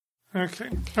Okay.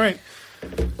 All right.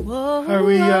 Whoa. Are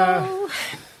we, I'm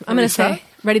going to say,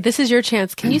 ready? This is your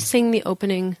chance. Can you sing the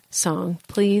opening song,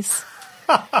 please?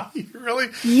 You really?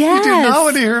 Yes. You do not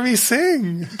want to hear me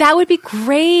sing. That would be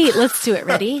great. Let's do it.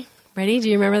 Ready? Ready? Do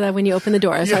you remember that when you open the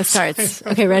door? That's how it starts.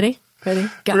 Okay, ready? Ready?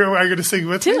 Go. Are you going to sing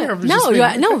with me? Do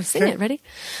it. No, sing it. Ready?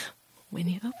 When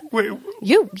you open. Wait.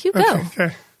 You go.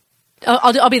 Okay.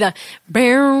 I'll be the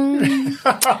boom,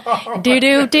 do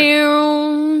doom.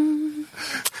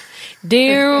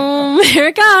 Here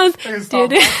it comes.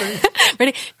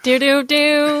 Ready?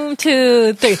 Do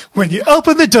 2, 3. When you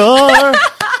open the door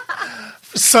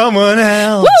for someone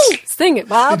else, woo! Sing it,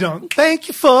 Bob. They don't thank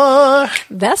you for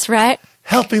that's right.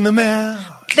 helping them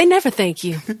out. They never thank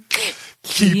you.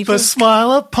 Keep a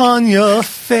smile upon your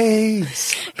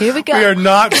face. Here we go. We are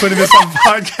not putting this on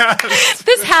podcast.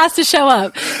 This has to show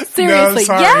up. Seriously.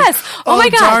 No, yes. Oh my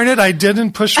God. Darn it. I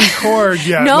didn't push record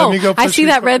yet. No, Let me go push I see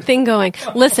record. that red thing going.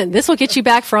 Listen, this will get you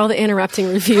back for all the interrupting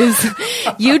reviews.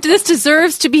 This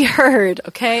deserves to be heard.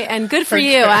 Okay. And good for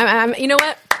you. You know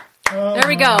what? There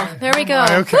we go. There we go.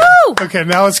 Okay. Woo! Okay.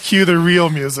 Now let's cue the real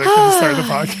music at the start of the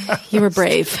podcast. You were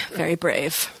brave. Very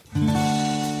brave.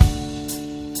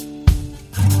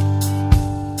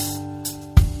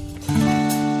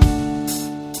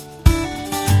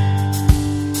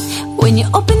 When you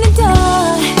open the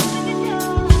door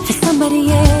for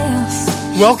somebody else.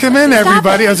 Welcome in,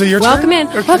 everybody. Is it your Welcome turn?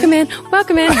 in. Okay. Welcome in.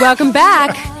 Welcome in. Welcome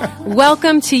back.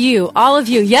 Welcome to you. All of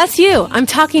you. Yes, you. I'm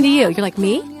talking to you. You're like,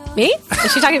 me? Me?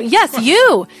 Is she talking to me? Yes,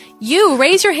 you. You.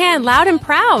 Raise your hand loud and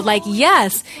proud. Like,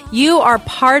 yes, you are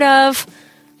part of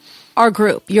our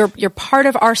group. You're part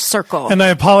of our circle. And I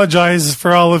apologize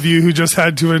for all of you who just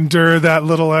had to endure that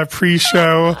little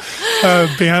pre-show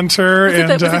banter.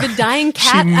 Was it the dying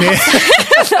cat?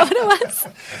 Is that what it was?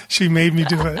 She made me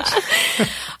do it.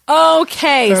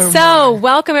 Okay, so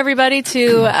welcome everybody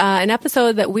to an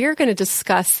episode that we're going to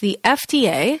discuss the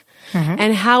FDA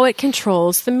and how it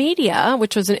controls the media,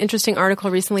 which was an interesting article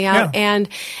recently out. Yeah.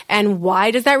 And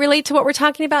why does that relate to what we're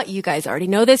talking about? You guys already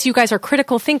know this. You guys are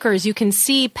critical thinkers. You can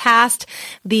see past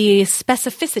the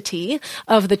specificity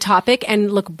of the topic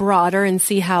and look broader and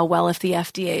see how, well, if the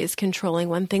FDA is controlling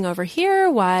one thing over here,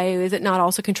 why is it not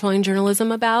also controlling journalism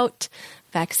about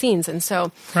vaccines? And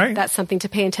so that's something to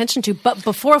pay attention to. But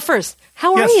first,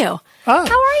 how are you? How are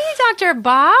you, Dr.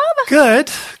 Bob? Good.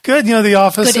 You know, the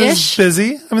office Good-ish. is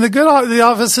busy. I mean, the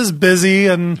office is busy,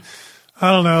 and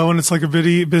I don't know, when it's like a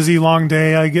busy long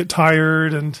day, I get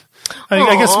tired, and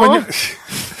I guess when you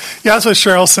yeah, that's what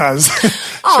Cheryl says.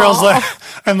 Cheryl's like,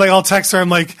 I'll text her, I'm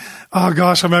like, oh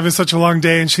gosh, I'm having such a long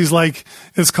day, and she's like,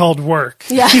 it's called work.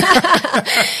 Yeah.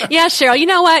 Yeah, Cheryl, you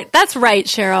know what? That's right,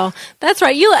 Cheryl. That's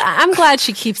right. I'm glad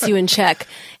she keeps you in check.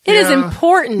 It is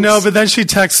important. No, but then she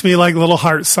texts me like little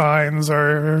heart signs,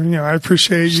 or I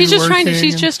appreciate you. She's just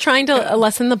trying to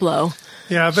lessen the blow.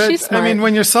 Yeah, but I mean,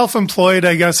 when you're self-employed,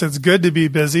 I guess it's good to be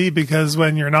busy, because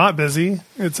when you're not busy,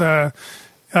 it's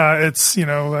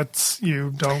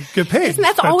you don't get paid. And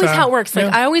that's always how it works.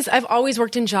 Like I've always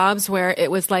worked in jobs where it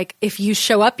was like, if you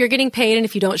show up, you're getting paid, and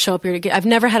if you don't show up, I've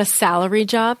never had a salary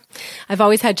job. I've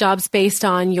always had jobs based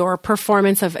on your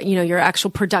performance of, your actual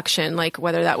production, like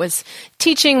whether that was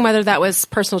teaching, whether that was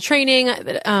personal training,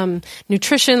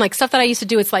 nutrition, like stuff that I used to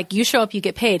do. It's like, you show up, you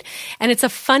get paid. And it's a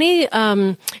funny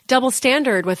double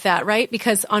standard with that, right?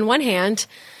 Because on one hand,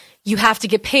 you have to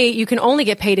get paid. You can only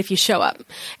get paid if you show up.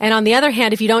 And on the other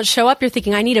hand, if you don't show up, you're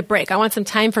thinking, I need a break. I want some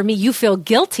time for me. You feel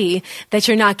guilty that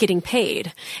you're not getting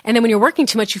paid. And then when you're working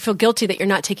too much, you feel guilty that you're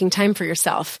not taking time for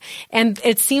yourself. And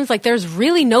it seems like there's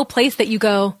really no place that you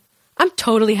go, I'm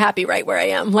totally happy right where I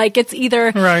am. Like, it's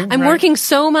either I'm working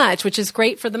so much, which is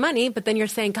great for the money, but then you're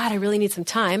saying, God, I really need some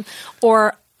time,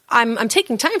 or I'm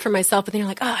taking time for myself, but then you're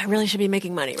like, oh, I really should be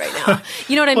making money right now.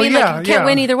 You know what I mean? Yeah, like, you can't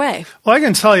win either way. Well, I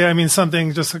can tell you, I mean,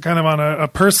 something just kind of on a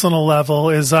personal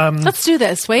level is... let's do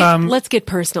this. Wait, let's get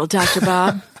personal, Dr.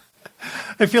 Bob.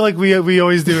 I feel like we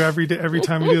always do every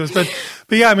time we do this.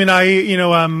 But yeah, I mean,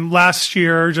 last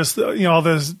year, just, all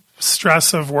the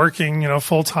stress of working,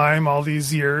 full time all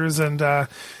these years, and the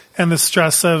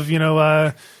stress of,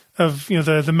 the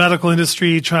medical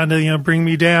industry trying to, bring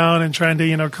me down and trying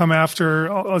to, come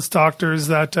after us doctors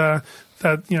that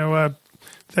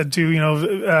do,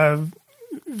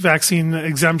 vaccine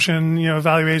exemption,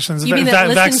 evaluations. You mean that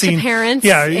listen to parents?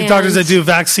 Yeah, doctors that do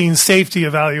vaccine safety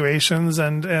evaluations,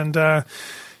 and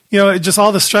just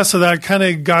all the stress of that kind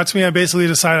of got to me. I basically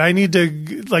decided I need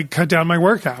to cut down my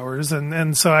work hours,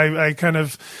 and so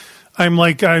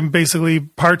I'm basically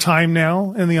part-time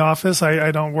now in the office.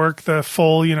 I don't work the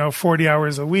full, 40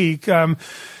 hours a week.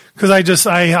 Cause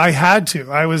I had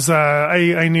to.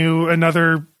 I knew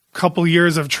another couple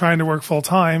years of trying to work full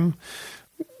time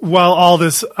while all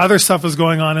this other stuff is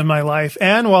going on in my life,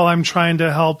 and while I'm trying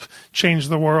to help change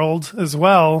the world as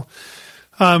well,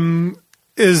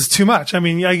 is too much. I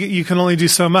mean, you can only do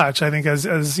so much. I think,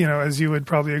 as you know, as you would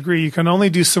probably agree, you can only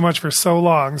do so much for so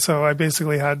long. So I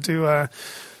basically had to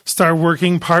start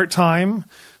working part-time,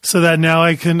 so that now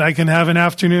I can have an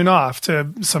afternoon off to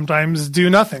sometimes do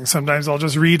nothing. Sometimes I'll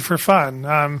just read for fun.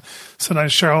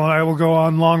 Sometimes Cheryl and I will go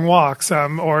on long walks,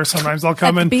 or sometimes I'll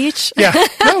come at the beach. Yeah,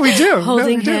 no, we do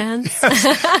holding hands.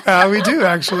 Yes. We do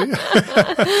actually.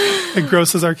 It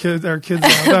grosses our kids out.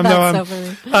 That's so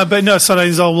funny. But no,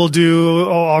 sometimes I'll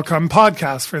come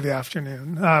podcast for the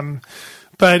afternoon.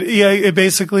 But yeah, it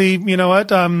basically, you know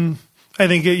what? I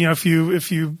think if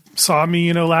you saw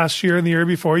me, last year and the year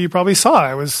before, you probably saw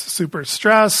I was super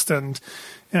stressed and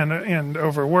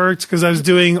overworked because I was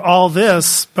doing all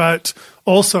this, but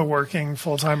also working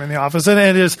full time in the office. And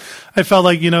I felt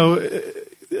like,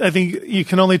 I think you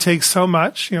can only take so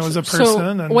much, as a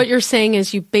person. So what you're saying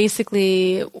is you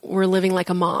basically were living like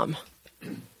a mom.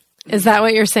 Is that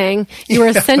what you're saying? You were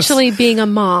essentially being a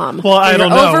mom. Well, I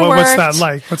don't know. What's that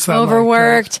like?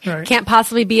 Overworked. Right. Can't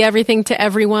possibly be everything to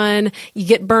everyone. You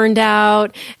get burned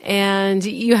out, and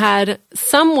you had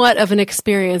somewhat of an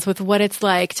experience with what it's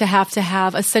like to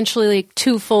have essentially like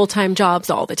 2 full-time jobs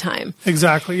all the time.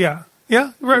 Exactly. Yeah.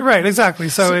 Yeah. Right. Exactly.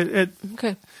 So it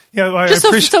okay. Yeah. I just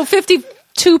so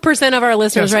 52% of our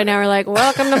listeners right now are like,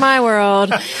 welcome to my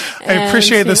world. I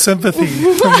appreciate the sympathy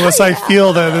from Melissa. I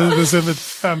feel the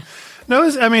sympathy. No,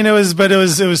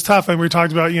 it was tough. And we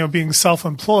talked about, being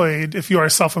self-employed. If you are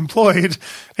self-employed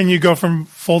and you go from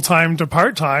full-time to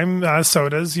part-time, so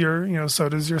does your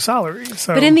salary.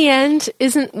 So. But in the end,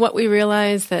 isn't what we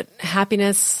realize that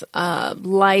happiness,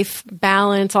 life,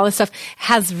 balance, all this stuff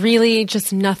has really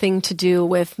just nothing to do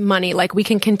with money. Like we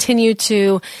can continue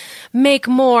to make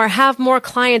more, have more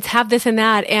clients, have this and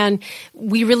that. And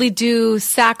we really do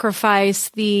sacrifice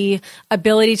the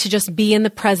ability to just be in the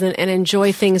present and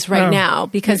enjoy things right now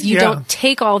because you don't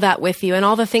take all that with you and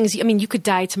all the things, you could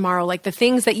die tomorrow. Like the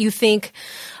things that you think,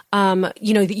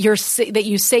 that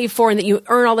you save for and that you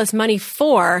earn all this money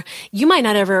for, that might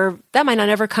not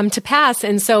ever come to pass.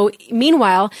 And so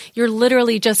meanwhile, you're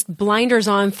literally just blinders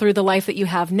on through the life that you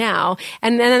have now.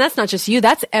 And then that's not just you,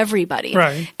 that's everybody.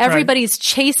 Right. Everybody's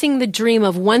chasing the dream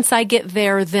of once I get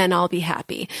there, then I'll be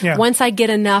happy. Yeah. Once I get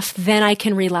enough, then I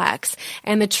can relax.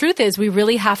 And the truth is we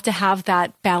really have to have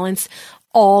that balance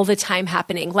all the time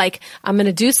happening. Like I'm going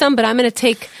to do some, but I'm going to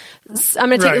take,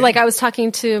 like I was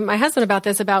talking to my husband about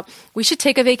this, about we should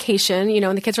take a vacation,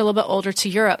 and the kids are a little bit older, to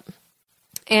Europe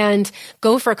and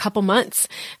go for a couple months.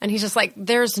 And he's just like,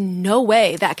 there's no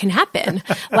way that can happen.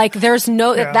 Like there's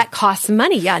that costs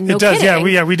money. Yeah. No, it does.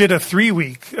 Kidding. Yeah. We did a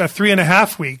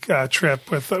 3.5 week trip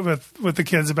with the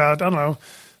kids about, I don't know,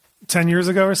 10 years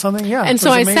ago or something. Yeah. And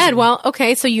so I said, well,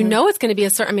 okay, so it's going to be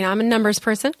I'm a numbers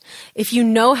person. If you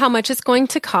know how much it's going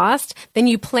to cost, then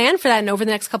you plan for that. And over the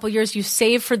next couple of years, you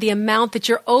save for the amount that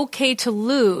you're okay to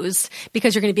lose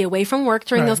because you're going to be away from work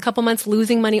during those couple months,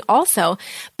 losing money also.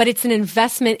 But it's an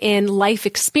investment in life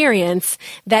experience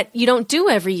that you don't do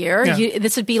every year. Yeah.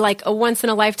 This would be like a once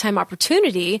in a lifetime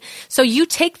opportunity. So you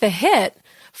take the hit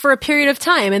for a period of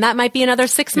time. And that might be another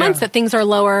 6 months that things are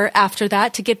lower after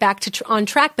that to get back to on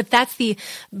track. But that's the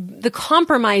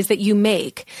compromise that you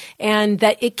make, and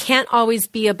that it can't always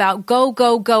be about go,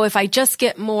 go, go. If I just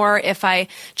get more, if I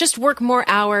just work more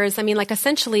hours,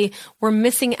 essentially we're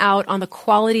missing out on the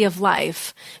quality of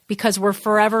life because we're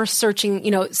forever searching,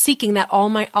 seeking that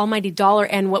almighty dollar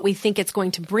and what we think it's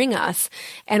going to bring us.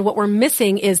 And what we're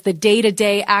missing is the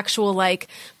day-to-day actual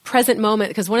present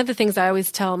moment. Because one of the things I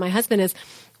always tell my husband is,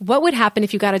 what would happen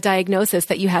if you got a diagnosis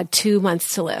that you had 2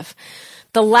 months to live?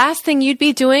 The last thing you'd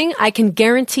be doing, I can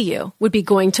guarantee you, would be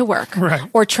going to work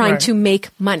or trying to make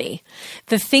money.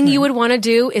 The thing you would want to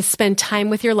do is spend time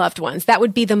with your loved ones. That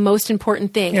would be the most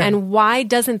important thing. Yeah. And why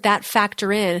doesn't that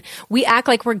factor in? We act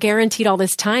like we're guaranteed all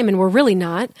this time, and we're really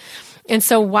not. And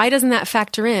so why doesn't that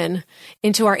factor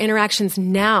into our interactions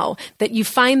now, that you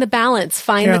find the balance,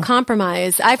 find the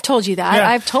compromise? I've told you that.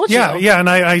 I've told you. Yeah. And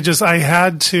I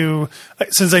had to,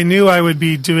 since I knew I would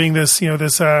be doing this,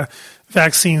 this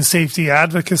vaccine safety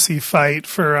advocacy fight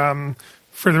for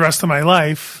the rest of my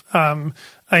life.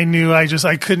 I knew I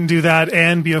couldn't do that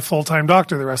and be a full-time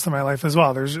doctor the rest of my life as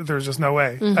well. There's just no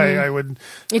way. Mm-hmm.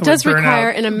 It does require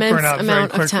an immense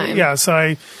amount of time. Yeah.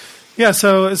 So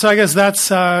I guess that's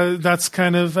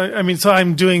kind of, so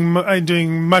I'm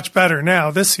doing much better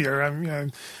now this year.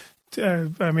 I'm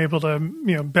able to,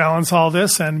 balance all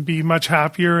this and be much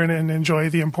happier and enjoy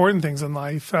the important things in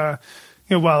life.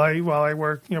 while I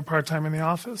work, part-time in the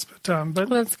office. But Well,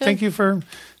 that's good. thank you for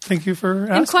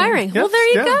asking. Inquiring. Yes, Well, there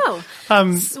you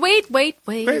go. Wait.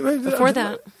 Wait, Before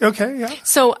that. Okay, yeah.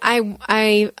 So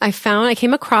I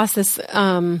came across this,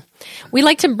 we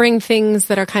like to bring things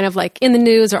that are kind of like in the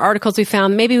news or articles we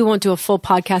found. Maybe we won't do a full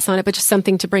podcast on it, but just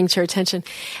something to bring to your attention.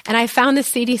 And I found this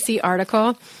CDC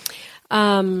article,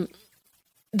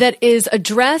 that is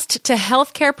addressed to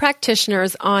healthcare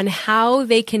practitioners on how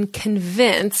they can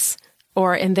convince,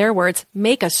 or in their words,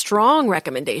 make a strong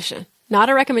recommendation, not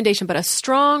a recommendation, but a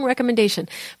strong recommendation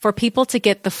for people to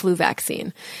get the flu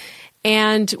vaccine.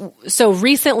 And so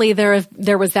recently there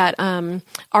was that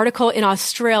article in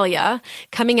Australia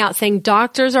coming out saying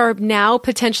doctors are now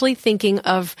potentially thinking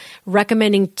of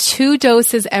recommending 2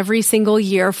 doses every single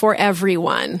year for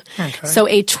everyone. Okay. So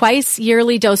a twice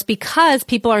yearly dose, because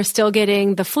people are still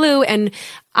getting the flu. And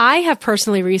I have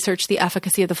personally researched the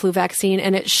efficacy of the flu vaccine,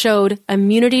 and it showed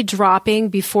immunity dropping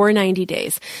before 90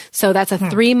 days. So that's a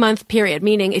 3-month period,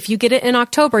 meaning if you get it in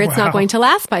October, it's not going to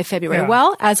last by February. Yeah.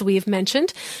 Well, as we've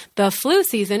mentioned, the flu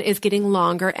season is getting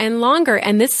longer and longer,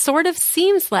 and this sort of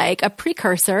seems like a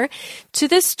precursor to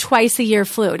this twice-a-year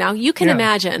flu. Now, you can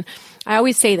imagine, I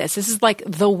always say this is like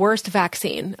the worst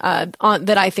vaccine that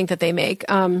I think that they make.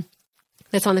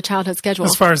 That's on the childhood schedule.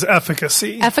 As far as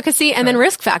efficacy. And then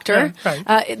risk factor. Yeah,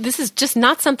 right. This is just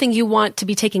not something you want to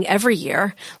be taking every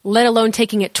year, let alone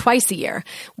taking it twice a year.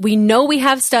 We know we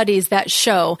have studies that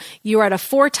show you're at a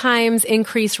 4 times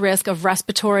increased risk of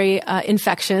respiratory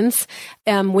infections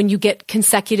when you get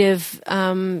consecutive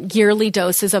yearly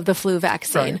doses of the flu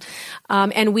vaccine.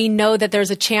 Right. And we know that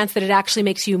there's a chance that it actually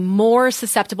makes you more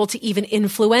susceptible to even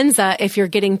influenza if you're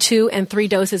getting 2 and 3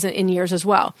 doses in years as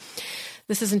well.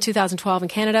 This is in 2012 in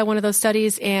Canada, one of those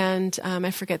studies, and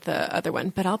I forget the other one,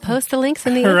 but I'll post the links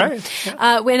in the Right.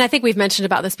 and I think we've mentioned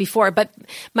about this before, but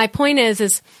my point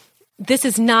is this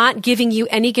is not giving you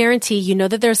any guarantee. You know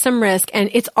that there's some risk, and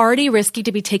it's already risky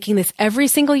to be taking this every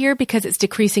single year because it's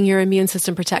decreasing your immune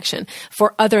system protection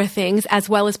for other things, as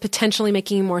well as potentially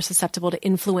making you more susceptible to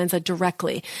influenza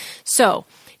directly. So,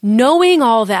 knowing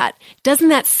all that, doesn't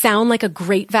that sound like a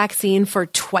great vaccine for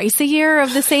twice a year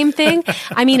of the same thing?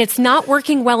 I mean, it's not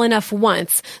working well enough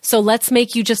once, so let's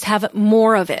make you just have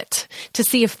more of it to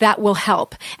see if that will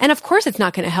help. And of course it's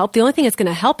not going to help. The only thing that's going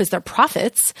to help is their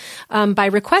profits by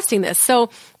requesting this.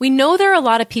 So we know there are a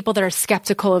lot of people that are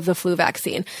skeptical of the flu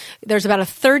vaccine. There's about a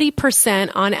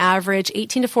 30% on average,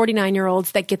 18 to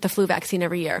 49-year-olds that get the flu vaccine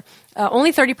every year.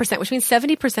 Only 30%, which means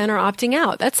 70% are opting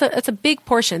out. That's a big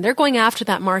portion. They're going after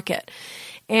that market.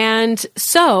 And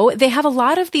so they have a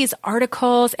lot of these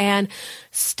articles and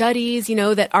studies,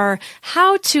 that are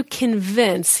how to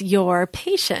convince your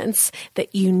patients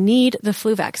that you need the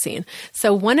flu vaccine.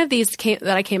 So one of these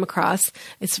that I came across,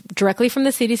 it's directly from the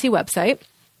CDC website.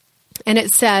 And it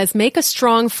says, make a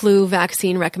strong flu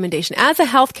vaccine recommendation. As a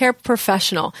healthcare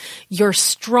professional, your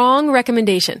strong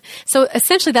recommendation. So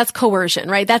essentially that's coercion,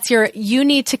 right? You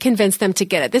need to convince them to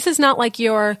get it. This is not like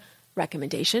your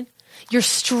recommendation. Your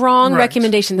strong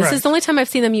recommendation. This is the only time I've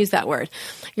seen them use that word.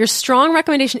 Your strong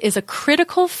recommendation is a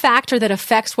critical factor that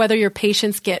affects whether your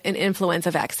patients get an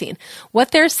influenza vaccine.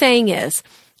 What they're saying is,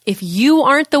 if you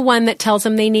aren't the one that tells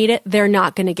them they need it, they're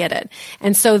not going to get it.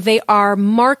 And so they are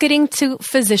marketing to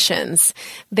physicians.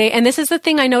 And this is the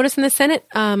thing I noticed in the Senate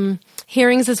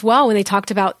hearings as well, when they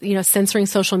talked about, censoring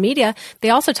social media.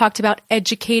 They also talked about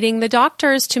educating the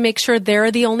doctors to make sure they're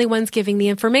the only ones giving the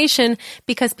information,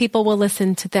 because people will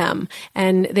listen to them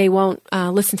and they won't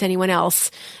listen to anyone else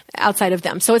outside of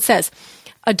them. So it says,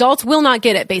 adults will not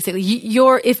get it, basically.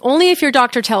 If your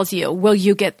doctor tells you, will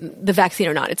you get the vaccine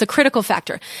or not? It's a critical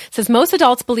factor. It says most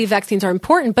adults believe vaccines are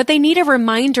important, but they need a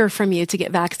reminder from you to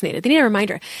get vaccinated. They need a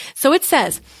reminder. So it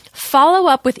says, follow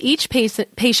up with each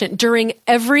patient during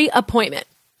every appointment.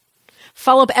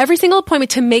 Follow up every single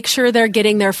appointment to make sure they're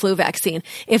getting their flu vaccine.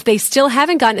 If they still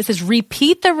haven't gotten it, it says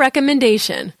repeat the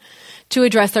recommendation to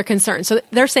address their concerns. So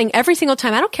they're saying every single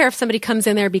time, I don't care if somebody comes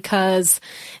in there because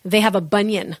they have a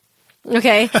bunion.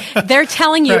 Okay. They're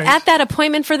telling you at that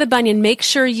appointment for the bunion, make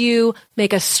sure you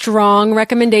make a strong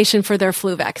recommendation for their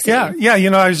flu vaccine. Yeah.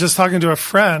 I was just talking to a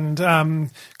friend.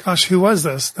 Who was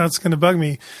this? That's going to bug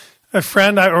me. A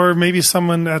friend or maybe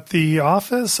someone at the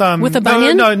office. With a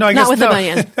bunion? No, I guess not with a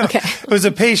bunion. Okay. It was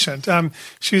a patient.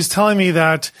 She was telling me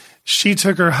that she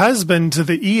took her husband to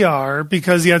the ER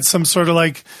because he had some sort of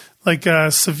like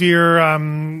a severe,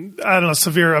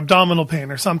 severe abdominal pain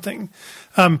or something.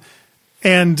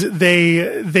 And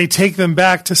they take them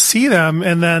back to see them,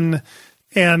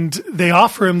 and they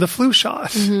offer him the flu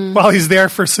shot while he's there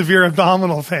for severe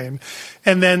abdominal pain.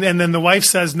 And then the wife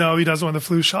says, no, he doesn't want the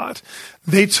flu shot.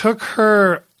 They took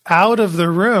her out of the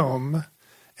room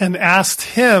and asked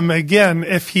him again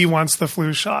if he wants the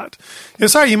flu shot.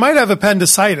 Sorry, you might have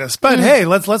appendicitis, but hey,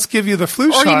 let's give you the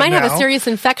flu shot. Or you might now. have a serious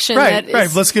infection.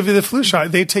 Right. Let's give you the flu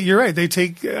shot. You're right. They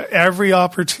take every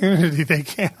opportunity they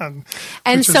can.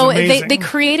 And so they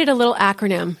created a little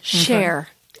acronym, SHARE.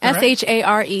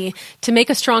 SHARE, to make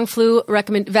a strong flu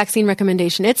vaccine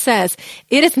recommendation. It says,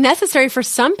 it is necessary for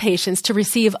some patients to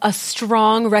receive a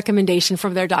strong recommendation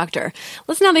from their doctor.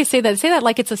 Listen how they say that. They say that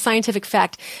like it's a scientific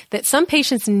fact, that some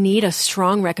patients need a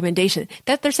strong recommendation.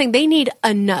 That they're saying they need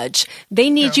a nudge.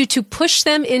 They need you to push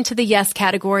them into the yes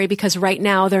category because right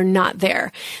now they're not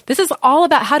there. This is all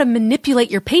about how to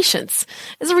manipulate your patients.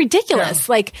 It's ridiculous.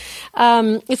 Yeah.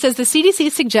 It says the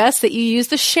CDC suggests that you use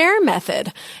the SHARE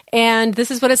method. And this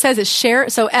is what it says is share.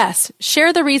 So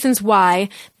share the reasons why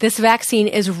this vaccine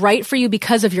is right for you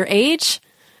because of your age.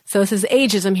 So this is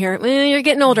ageism here. You're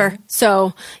getting older.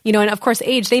 So, and of course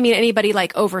age, they mean anybody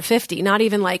like over 50, not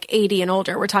even like 80 and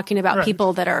older. We're talking about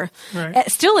people that are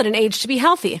still at an age to be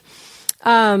healthy.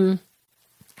 Highlight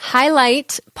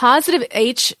positive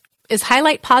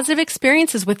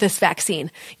experiences with this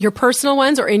vaccine, your personal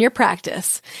ones or in your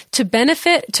practice,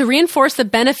 to reinforce the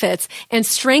benefits and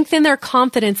strengthen their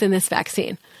confidence in this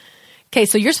vaccine. Okay,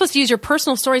 so you're supposed to use your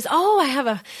personal stories. Oh, I have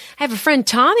a friend,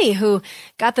 Tommy, who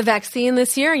got the vaccine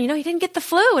this year, and he didn't get the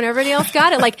flu, and everybody else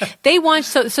got it. They want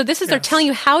so this is they're telling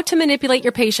you how to manipulate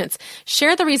your patients.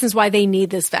 Share the reasons why they need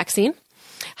this vaccine.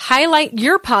 Highlight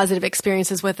your positive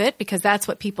experiences with it because that's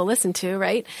what people listen to,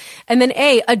 right? And then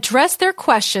address their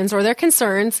questions or their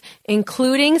concerns,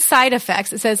 including side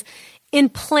effects. It says in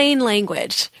plain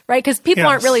language, right? Because people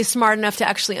aren't really smart enough to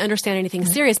actually understand anything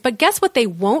serious. But guess what they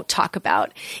won't talk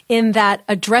about in that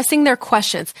addressing their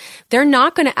questions? They're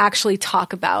not going to actually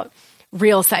talk about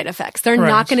real side effects. They're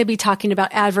not going to be talking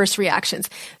about adverse reactions.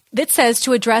 It says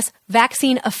to address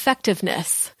vaccine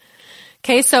effectiveness.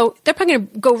 Okay, so they're probably going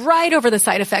to go right over the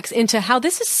side effects into how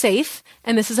this is safe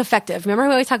and this is effective. Remember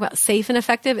we always talk about safe and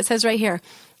effective? It says right here,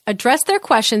 address their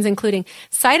questions, including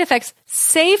side effects,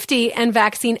 safety, and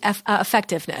vaccine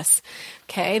effectiveness.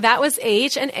 Okay, that was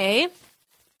H and A.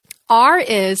 R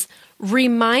is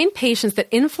remind patients that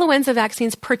influenza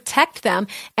vaccines protect them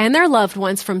and their loved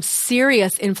ones from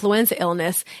serious influenza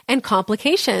illness and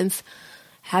complications.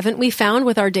 Haven't we found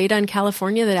with our data in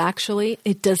California that actually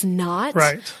it does not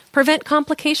prevent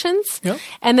complications? Yep.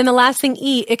 And then the last thing,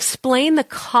 E, explain the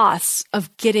costs of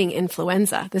getting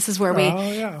influenza. This is where we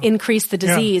increase the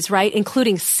disease, right?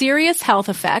 Including serious health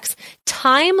effects,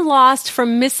 time lost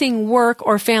from missing work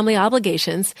or family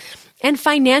obligations, and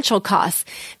financial costs.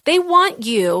 They want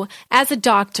you as a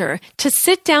doctor to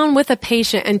sit down with a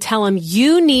patient and tell them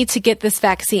you need to get this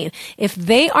vaccine. If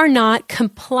they are not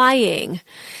complying,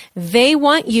 they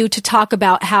want you to talk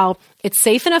about how it's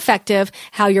safe and effective,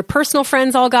 how your personal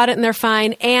friends all got it and they're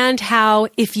fine, and how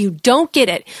if you don't get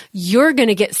it, you're going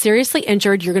to get seriously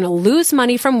injured, you're going to lose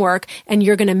money from work, and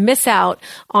you're going to miss out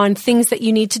on things that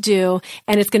you need to do,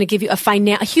 and it's going to give you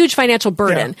a huge financial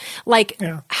burden.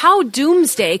 How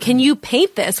doomsday can you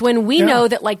paint this when we know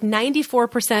that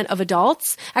 94% of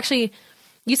adults, actually,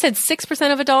 you said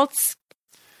 6% of adults,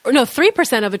 or no,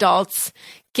 3% of adults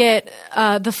get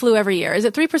the flu every year. Is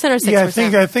it 3% or 6%?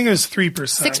 Yeah, I think it was 3%.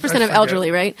 6% of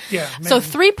elderly, right? Yeah. So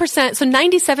 3%, so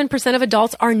 97% of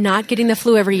adults are not getting the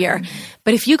flu every year.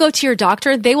 But if you go to your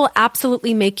doctor, they will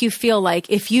absolutely make you feel like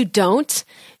if you don't,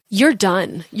 you're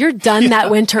done. You're done that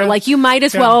winter. You might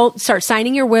as well start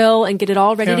signing your will and get it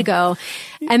all ready to go.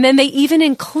 And then they even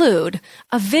include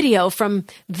a video from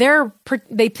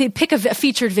they pick a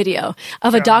featured video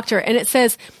of a doctor, and it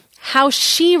says how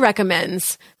she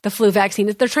recommends the flu vaccine.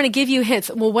 They're trying to give you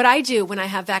hints. Well, what I do when I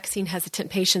have vaccine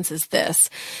hesitant patients is this.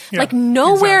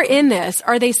 Nowhere in this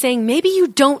are they saying maybe you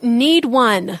don't need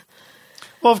one.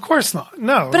 Well, of course not.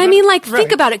 No. But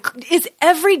think about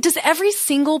it. Does every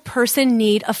single person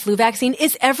need a flu vaccine?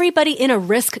 Is everybody in a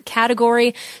risk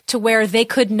category to where they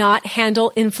could not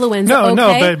handle influenza?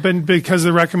 No, but because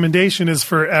the recommendation is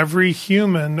for every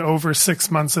human over 6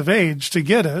 months of age to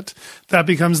get it, that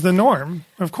becomes the norm,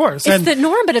 of course. It's the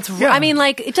norm, but it's,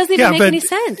 it doesn't even make any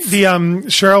sense.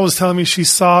 Cheryl was telling me she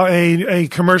saw a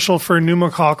commercial for a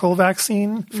pneumococcal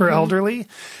vaccine for elderly.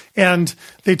 And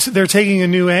they're taking a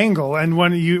new angle, and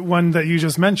one that you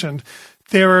just mentioned,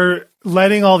 they were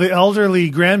letting all the elderly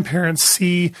grandparents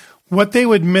see what they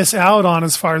would miss out on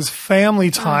as far as family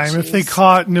time if they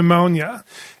caught pneumonia.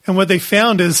 And what they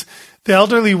found is the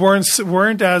elderly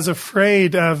weren't as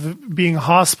afraid of being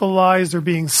hospitalized or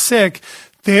being sick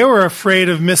they were afraid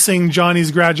of missing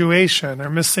Johnny's graduation or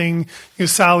missing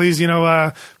Sally's,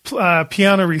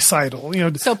 piano recital.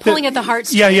 So pulling at the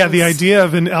heartstrings. Yeah. The idea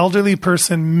of an elderly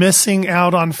person missing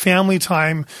out on family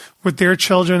time with their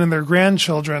children and their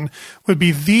grandchildren would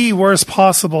be the worst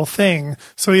possible thing.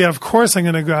 So of course I'm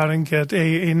going to go out and get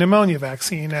a pneumonia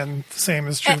vaccine, and the same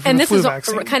is true for the flu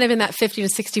vaccine. And this is kind of in that 50 to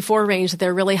 64 range that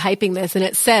they're really hyping this. And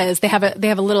it says they have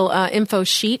a little info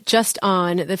sheet just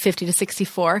on the 50 to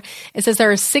 64. It says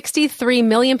there are 63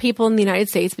 million people in the United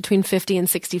States between 50 and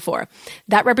 64.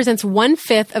 That represents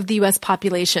 1/5 of the U.S.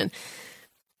 population.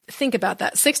 Think about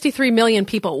that. 63 million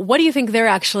people. What do you think they're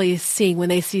actually seeing when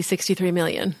they see 63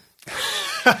 million?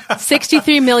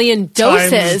 63 million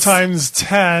doses times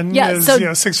 10 is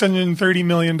 $630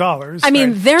 million. I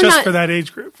mean, they're just not for that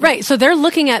age group. Right. So they're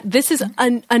looking at this is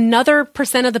another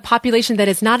percent of the population that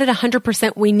is not at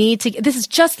 100%. We need to. This is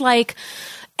just like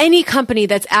any company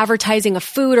that's advertising a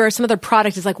food or some other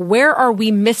product is like, where are we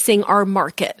missing our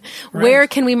market? Right. Where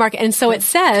can we market? And so it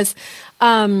says,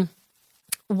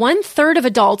 1/3 of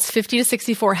adults 50 to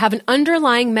 64 have an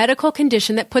underlying medical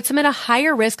condition that puts them at a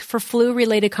higher risk for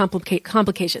flu-related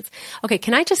complications. Okay,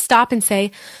 can I just stop and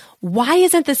say, why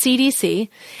isn't the CDC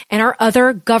and our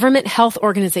other government health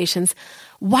organizations,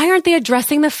 why aren't they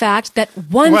addressing the fact that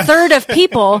 1/3 of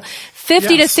people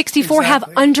 50 to 64 have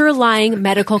underlying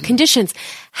medical conditions?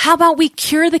 How about we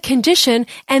cure the condition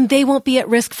and they won't be at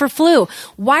risk for flu?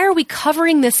 Why are we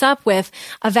covering this up with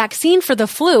a vaccine for the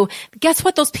flu? Guess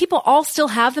what? Those people all still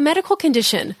have the medical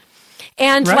condition.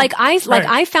 And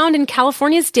I found in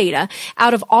California's data,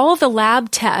 out of all of the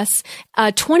lab tests,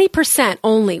 20%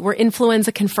 only were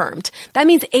influenza confirmed. That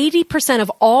means 80%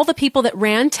 of all the people that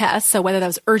ran tests, so whether that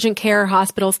was urgent care or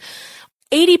hospitals,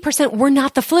 80% were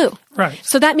not the flu. Right.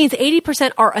 So that means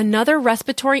 80% are another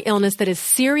respiratory illness that is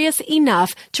serious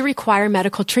enough to require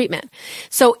medical treatment.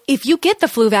 So if you get the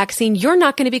flu vaccine, you're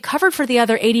not going to be covered for the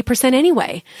other 80%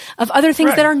 anyway of other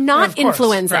things that are not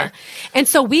influenza. Right. And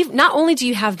so not only do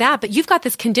you have that, but you've got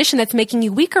this condition that's making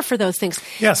you weaker for those things.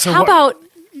 Yeah. So how about,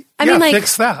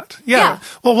 fix that. Yeah.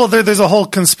 Well, there's a whole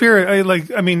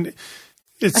conspiracy.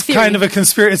 It's kind of a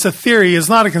conspiracy. It's a theory. It's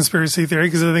not a conspiracy theory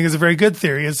because I think it's a very good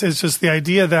theory. It's just the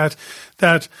idea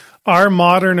that our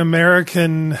modern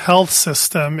American health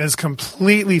system is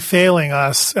completely failing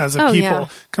us as a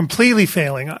people. Completely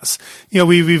failing us.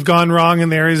 We've gone wrong in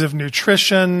the areas of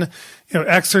nutrition,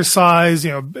 exercise,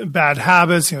 bad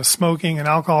habits, smoking and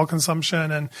alcohol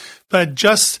consumption, but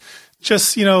just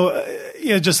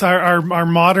our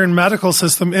modern medical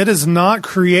system, it is not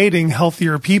creating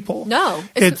healthier people. No,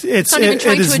 it's not even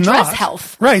trying to address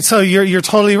health. Right. So you're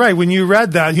totally right. When you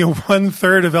read that,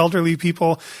 1/3 of elderly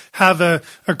people have a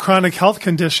chronic health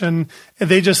condition.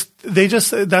 They just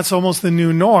that's almost the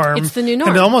new norm. It's the new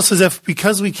norm. And almost as if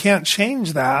because we can't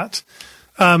change that,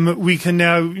 we can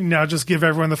now just give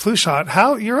everyone the flu shot.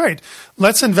 You're right.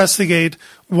 Let's investigate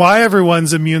why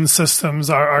everyone's immune systems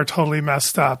are totally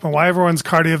messed up and why everyone's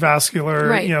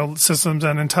cardiovascular, systems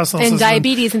and intestinal systems. And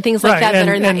diabetes and things like that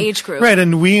are in that age group. Right.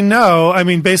 And we know,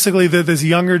 basically this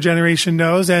younger generation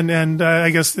knows and I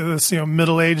guess this,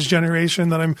 middle-aged generation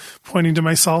that I'm pointing to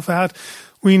myself at,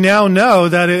 we now know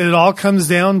that it all comes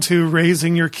down to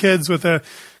raising your kids with a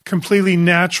completely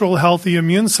natural, healthy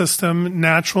immune system,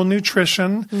 natural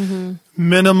nutrition,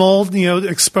 minimal,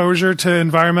 exposure to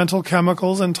environmental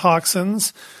chemicals and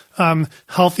toxins,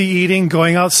 healthy eating,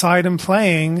 going outside and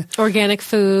playing. Organic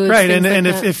food. Right. And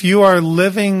if you are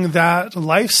living that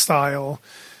lifestyle,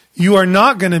 you are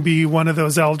not going to be one of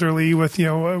those elderly with,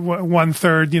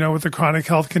 1/3, with a chronic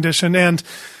health condition. And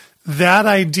that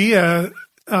idea,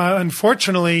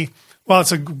 unfortunately, while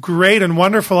it's a great and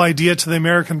wonderful idea to the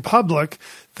American public,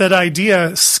 that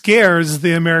idea scares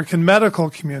the American medical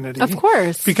community. Of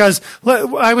course. Because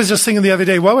I was just thinking the other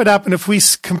day, what would happen if we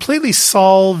completely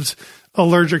solved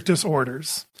allergic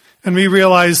disorders? And we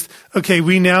realized, okay,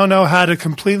 we now know how to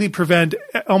completely prevent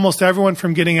almost everyone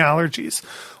from getting allergies.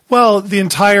 Well, the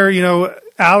entire,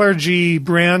 allergy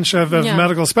branch of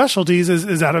medical specialties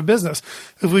is out of business.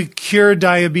 If we cure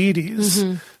diabetes,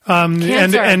 and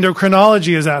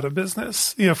endocrinology is out of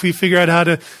business. If we figure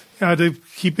out how to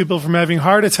keep people from having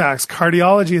heart attacks,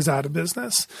 cardiology is out of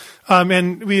business.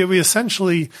 And we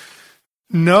essentially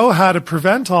know how to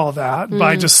prevent all that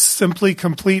by just simply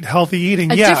complete healthy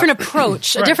eating. A different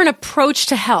approach, a different approach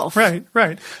to health.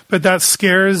 Right. But that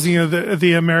scares,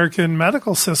 the American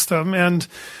medical system. And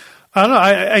I don't know,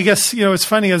 I guess, it's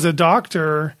funny as a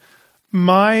doctor,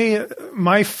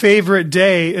 my favorite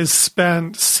day is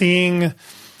spent seeing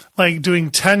doing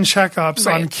 10 checkups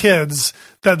on kids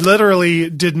that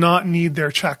literally did not need their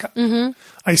checkup.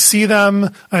 I see them.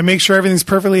 I make sure everything's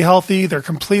perfectly healthy. They're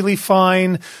completely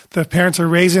fine. The parents are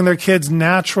raising their kids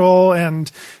natural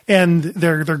and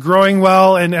they're growing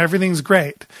well and everything's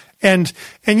great. And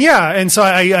so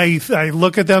I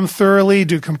look at them thoroughly,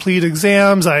 do complete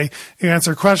exams. I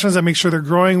answer questions. I make sure they're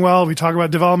growing well. We talk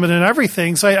about development and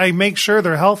everything. So I make sure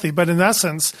they're healthy. But in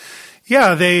essence,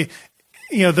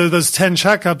 those 10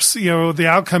 checkups, the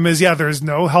outcome is, there's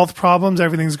no health problems.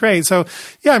 Everything's great. So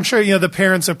I'm sure, the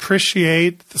parents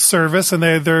appreciate the service and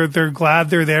they're glad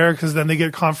they're there because then they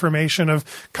get confirmation of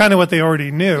kind of what they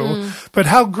already knew. But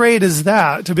how great is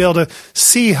that to be able to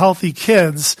see healthy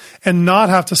kids and not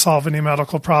have to solve any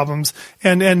medical problems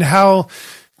and how,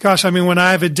 gosh, I mean, when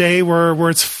I have a day where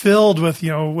it's filled with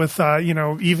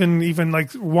even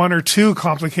like one or two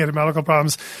complicated medical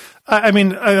problems,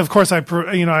 of course, I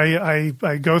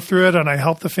go through it and I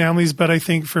help the families, but I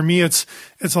think for me, it's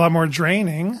a lot more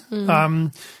draining.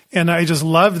 And I just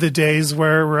love the days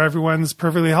where everyone's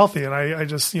perfectly healthy. And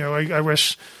I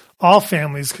wish all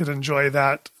families could enjoy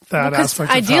that aspect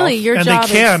of ideally health. Your and job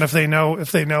they can if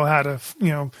they know how to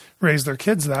raise their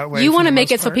kids that way. You want to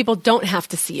make it so people don't have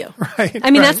to see you. Right.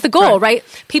 That's the goal, right?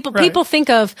 People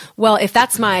think of, well, if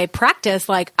that's my practice,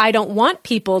 like I don't want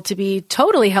people to be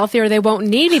totally healthy or they won't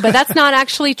need me, but that's not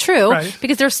actually true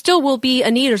because there still will be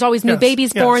a need. There's always new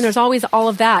babies born. There's always all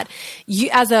of that. You,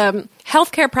 as a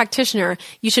healthcare practitioner,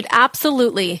 you should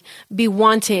absolutely be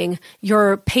wanting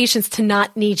your patients to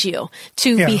not need you,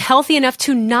 to be healthy enough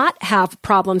to not have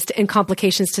problems and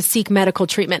complications to seek medical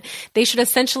treatment. They should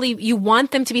essentially, you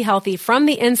want them to be healthy from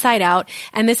the inside out.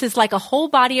 And this is like a whole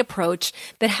body approach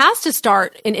that has to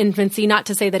start in infancy, not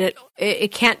to say that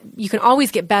it can't, you can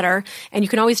always get better and you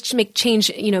can always make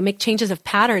changes of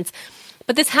patterns.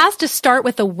 But this has to start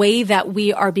with the way that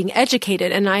we are being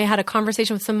educated. And I had a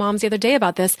conversation with some moms the other day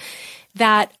about this,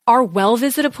 that our well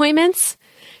visit appointments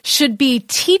should be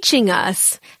teaching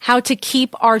us how to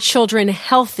keep our children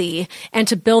healthy and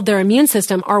to build their immune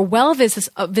system. Our well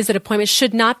visit appointments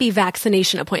should not be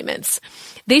vaccination appointments.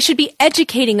 They should be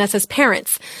educating us as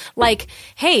parents. Like,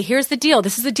 hey, here's the deal.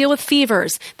 This is the deal with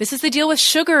fevers. This is the deal with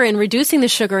sugar and reducing the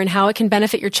sugar and how it can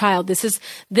benefit your child.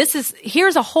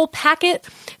 Here's a whole packet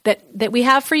that we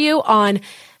have for you on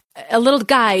a little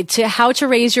guide to how to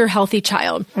raise your healthy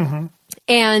child. Mm-hmm.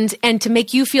 And to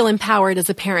make you feel empowered as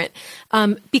a parent,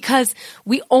 because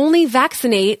we only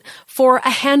vaccinate for a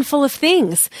handful of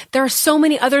things. There are so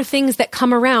many other things that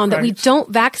come around that we don't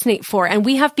vaccinate for. And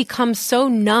we have become so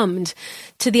numbed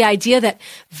to the idea that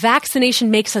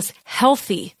vaccination makes us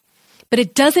healthy, but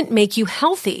it doesn't make you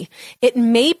healthy. It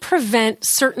may prevent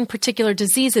certain particular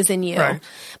diseases in you,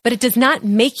 but it does not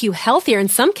make you healthier. In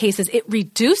some cases, it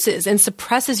reduces and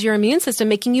suppresses your immune system,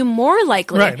 making you more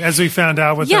likely. Right, as we found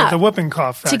out with the whooping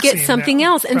cough vaccine. To get something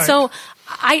else. And so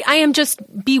I am just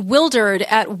bewildered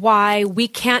at why we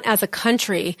can't, as a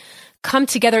country, come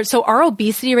together. So our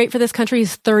obesity rate for this country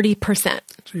is 30%.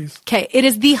 Jeez. Okay, it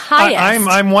is the highest.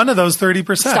 I'm one of those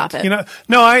 30%. Stop it.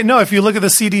 No. If you look at the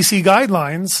CDC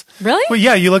guidelines, really? Well,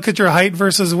 yeah, you look at your height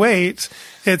versus weight.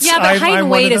 But height and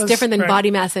weight is different than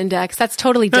body mass index. That's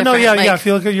totally different. If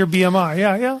you look at your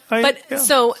BMI,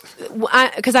 So,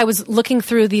 because I was looking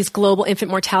through these global infant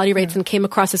mortality rates and came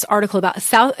across this article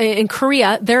about in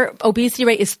Korea, their obesity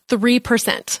rate is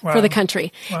 3% for the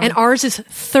country, and ours is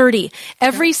 30%.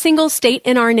 Every single state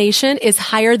in our nation is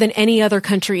higher than any other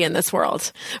country in this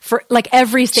world. For like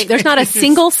every state, there's not a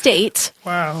single state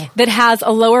that has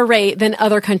a lower rate than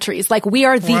other countries. Like we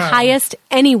are the highest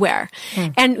anywhere,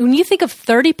 and when you think of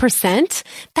 30%,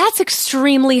 that's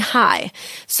extremely high.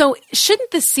 So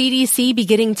shouldn't the CDC be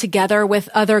getting together with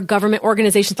other government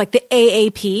organizations like the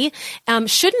AAP?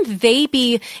 Shouldn't they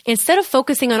be, instead of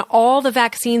focusing on all the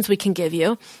vaccines we can give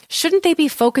you, shouldn't they be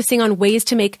focusing on ways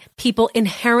to make people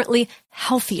inherently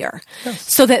healthier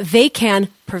so that they can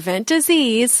prevent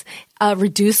disease,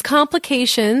 reduce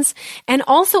complications, and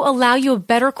also allow you a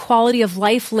better quality of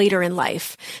life later in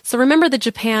life? So remember the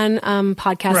Japan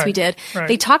podcast we did? Right.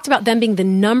 They talked about them being the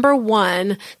number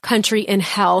one country in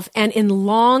health and in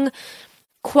long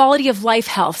quality of life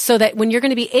health, so that when you're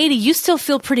going to be 80, you still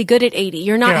feel pretty good at 80.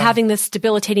 You're not having this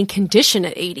debilitating condition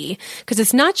at 80, because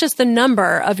it's not just the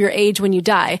number of your age when you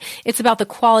die. It's about the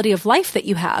quality of life that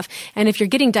you have. And if you're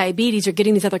getting diabetes or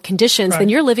getting these other conditions, then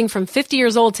you're living from 50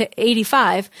 years old to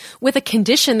 85 with a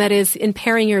condition that is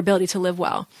impairing your ability to live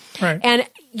well. Right. And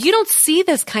you don't see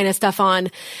this kind of stuff on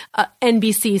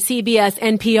NBC, CBS,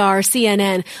 NPR,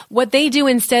 CNN. What they do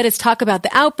instead is talk about the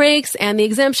outbreaks and the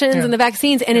exemptions and the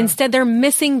vaccines, and instead they're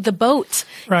missing the boat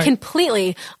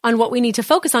completely on what we need to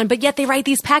focus on. But yet they write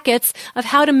these packets of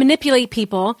how to manipulate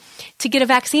people to get a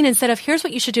vaccine instead of here's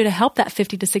what you should do to help that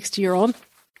 50 to 60-year-old.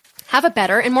 have a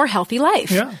better and more healthy life.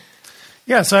 Yeah.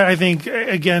 Yeah. So I think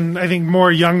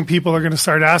more young people are going to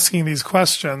start asking these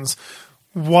questions.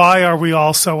 Why are we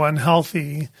all so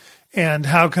unhealthy? And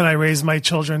how can I raise my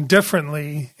children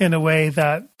differently in a way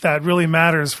that really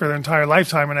matters for their entire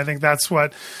lifetime? And I think that's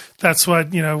what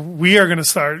we are going to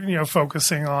start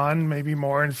focusing on maybe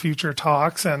more in future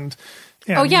talks and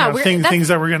things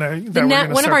that we're going to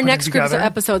one of our next groups of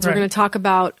episodes. Right. We're going to talk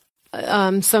about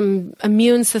some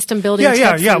immune system building.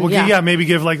 Maybe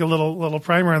give like a little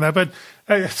primer on that. But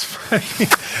it's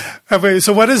funny.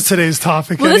 So what is today's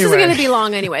topic? Well, this is going to be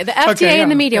long anyway. The FDA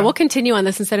and the media. Yeah. We'll continue on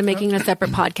this instead of making it a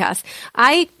separate podcast.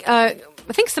 I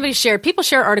think people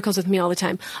share articles with me all the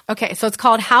time. Okay, so it's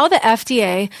called How the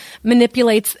FDA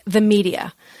Manipulates the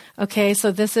Media. Okay,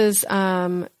 so this is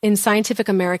in Scientific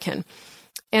American.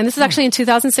 And this is actually in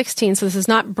 2016, so this is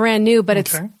not brand new, but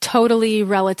it's totally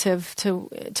relative to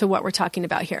what we're talking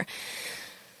about here.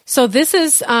 So this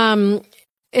is,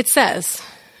 it says,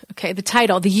 the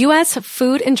title, the U.S.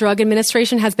 Food and Drug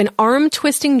Administration has been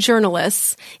arm-twisting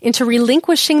journalists into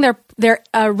relinquishing their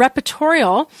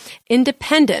reportorial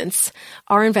independence,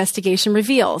 our investigation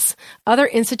reveals. Other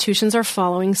institutions are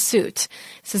following suit.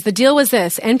 It says the deal was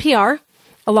this, NPR,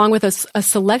 along with a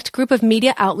select group of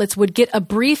media outlets, would get a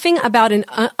briefing about an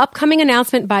upcoming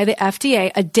announcement by the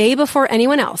FDA a day before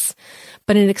anyone else.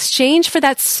 But in exchange for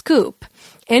that scoop,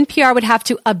 NPR would have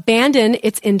to abandon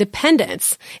its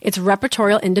independence, its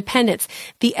reportorial independence.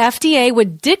 The FDA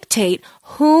would dictate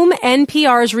whom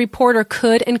NPR's reporter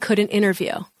could and couldn't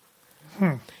interview.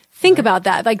 Think about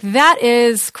that. Like, that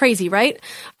is crazy, right?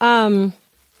 And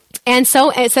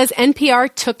so it says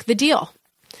NPR took the deal.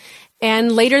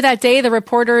 And later that day, the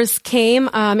reporters came,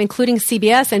 including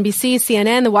CBS, NBC,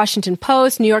 CNN, The Washington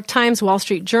Post, New York Times, Wall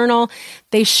Street Journal.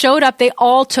 They showed up. They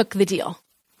all took the deal.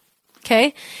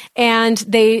 Okay? And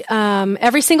they,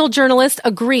 every single journalist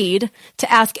agreed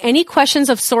to ask any questions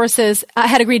of sources,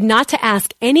 had agreed not to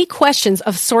ask any questions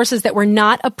of sources that were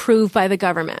not approved by the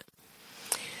government.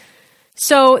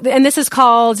 So, and this is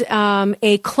called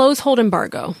a close-hold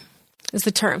embargo, is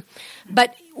the term.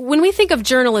 But when we think of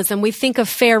journalism, we think of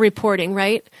fair reporting,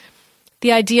 right?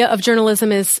 The idea of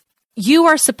journalism is you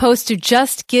are supposed to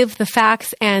just give the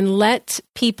facts and let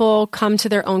people come to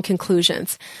their own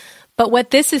conclusions. But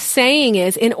what this is saying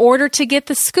is, in order to get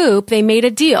the scoop, they made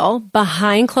a deal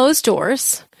behind closed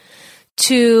doors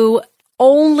to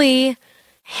only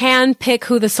handpick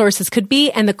who the sources could be,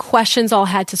 and the questions all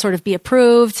had to sort of be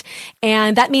approved.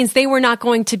 And that means they were not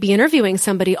going to be interviewing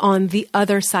somebody on the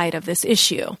other side of this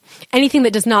issue. Anything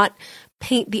that does not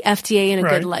paint the FDA in a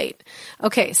good light.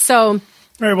 Okay, so...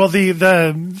 Right. Well,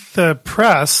 the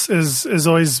press is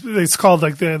always, it's called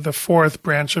like the fourth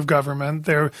branch of government.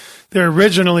 They're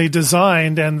originally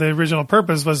designed, and the original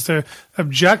purpose was to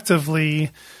objectively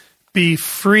be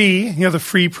free, the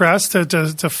free press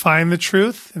to find the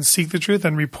truth and seek the truth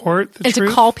and report the truth. And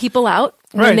to call people out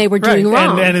when they were doing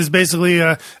wrong. And is basically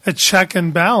a check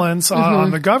and balance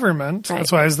on the government. Right.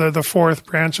 That's why it's the fourth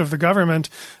branch of the government.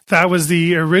 That was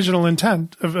the original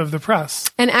intent of the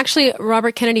press. And actually,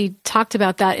 Robert Kennedy talked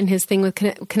about that in his thing with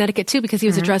Connecticut too, because he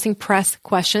was addressing press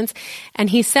questions. And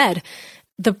he said,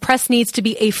 the press needs to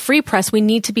be a free press. We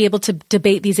need to be able to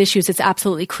debate these issues. It's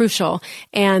absolutely crucial.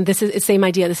 And this is the same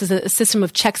idea. This is a system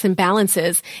of checks and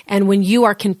balances. And when you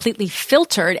are completely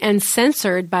filtered and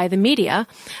censored by the media,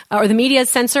 or the media is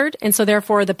censored, and so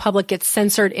therefore the public gets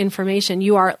censored information,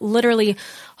 you are literally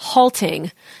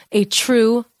halting a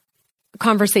true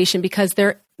conversation, because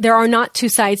there are not two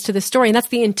sides to the story. And that's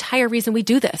the entire reason we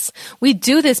do this. We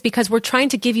do this because we're trying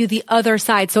to give you the other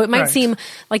side. So it might seem,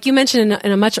 like you mentioned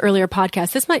in a much earlier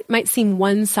podcast, this might seem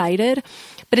one-sided,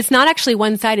 but it's not actually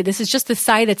one-sided. This is just the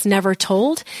side that's never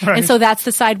told. Right. And so that's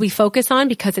the side we focus on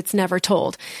because it's never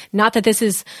told. Not that this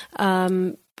is,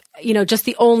 just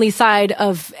the only side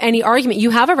of any argument. You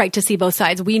have a right to see both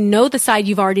sides. We know the side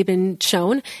you've already been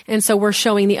shown, and so we're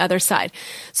showing the other side.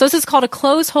 So this is called a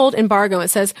close-hold embargo. It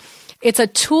says, it's a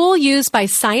tool used by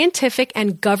scientific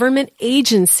and government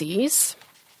agencies.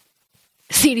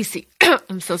 CDC.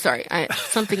 I'm so sorry.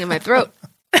 Something in my throat.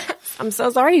 I'm so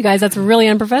sorry, you guys. That's really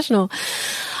unprofessional.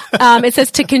 It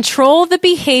says to control the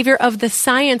behavior of the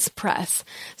science press.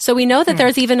 So we know that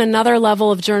there's even another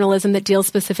level of journalism that deals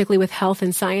specifically with health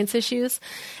and science issues.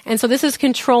 And so this is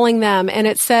controlling them. And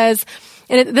it says...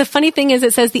 And the funny thing is,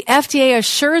 it says the FDA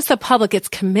assures the public it's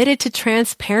committed to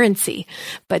transparency,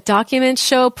 but documents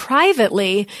show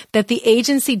privately that the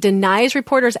agency denies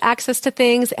reporters access to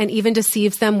things and even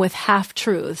deceives them with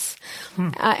half-truths.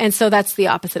 And so that's the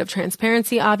opposite of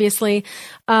transparency, obviously.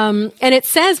 And it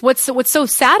says what's so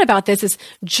sad about this is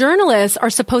journalists are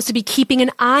supposed to be keeping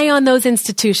an eye on those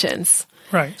institutions.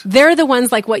 Right. They're the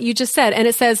ones like what you just said. And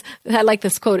it says, I like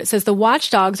this quote. It says, the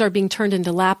watchdogs are being turned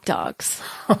into lapdogs.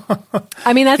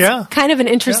 I mean, that's kind of an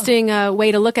interesting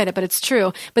way to look at it, but it's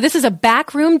true. But this is a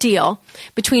backroom deal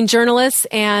between journalists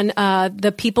and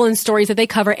the people and stories that they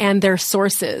cover and their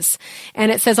sources.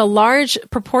 And it says a large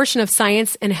proportion of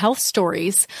science and health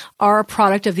stories are a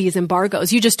product of these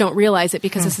embargoes. You just don't realize it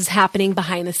because this is happening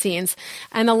behind the scenes.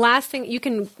 And the last thing, you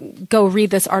can go read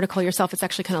this article yourself. It's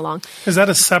actually kind of long. Is that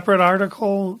a separate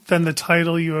article than the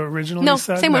title you originally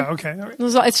said? Same one. Okay. All right.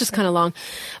 It's just kind of long.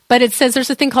 But it says there's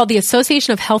a thing called the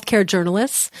Association of Healthcare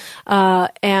Journalists,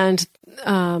 and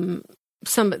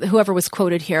whoever was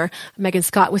quoted here, Megan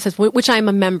Scott, which I'm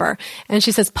a member. And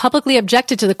she says, publicly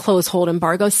objected to the close hold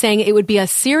embargo, saying it would be a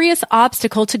serious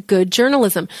obstacle to good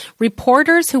journalism.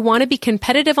 Reporters who want to be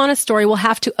competitive on a story will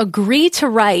have to agree to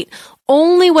write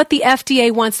only what the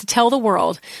FDA wants to tell the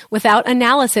world without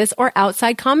analysis or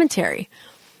outside commentary.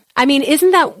 I mean,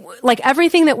 isn't that like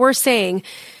everything that we're saying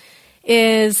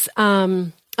is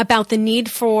about the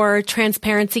need for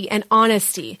transparency and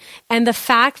honesty, and the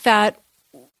fact that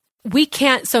we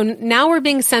can't. So now we're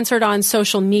being censored on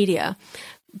social media,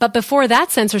 but before that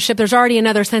censorship, there's already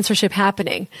another censorship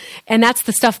happening, and that's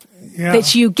the stuff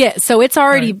that you get. So it's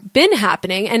already been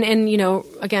happening, and you know,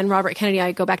 again, Robert Kennedy,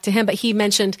 I go back to him, but he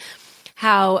mentioned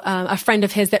how a friend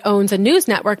of his that owns a news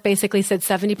network basically said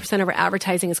 70% of our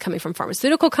advertising is coming from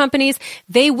pharmaceutical companies.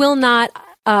 They will not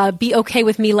be okay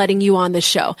with me letting you on this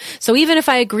show. So even if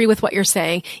I agree with what you're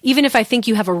saying, even if I think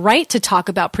you have a right to talk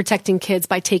about protecting kids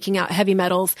by taking out heavy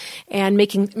metals and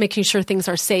making sure things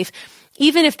are safe,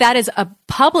 even if that is a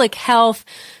public health,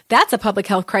 that's a public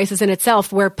health crisis in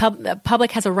itself where the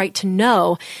public has a right to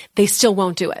know, they still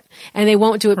won't do it. And they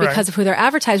won't do it because of who their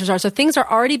advertisers are. So things are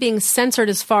already being censored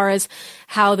as far as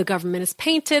how the government is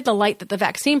painted, the light that the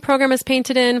vaccine program is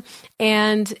painted in,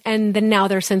 and then now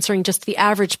they're censoring just the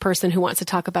average person who wants to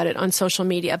talk about it on social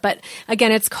media. But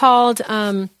again, it's called,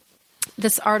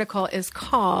 this article is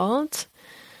called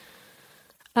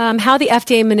How the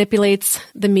FDA Manipulates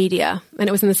the Media. And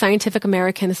it was in the Scientific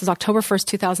American. This is October 1st,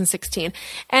 2016.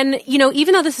 And, you know,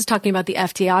 even though this is talking about the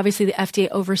FDA, obviously the FDA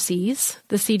oversees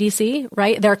the CDC,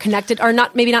 right? They're connected, or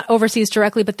not, maybe not overseas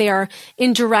directly, but they are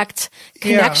in direct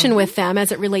connection with them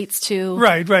as it relates to.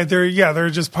 Right. They're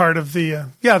just part of the,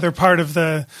 they're part of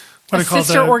the, what I call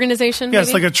sister organization. Yeah, maybe?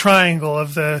 It's like a triangle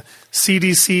of the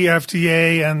CDC,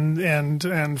 FDA,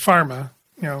 and pharma,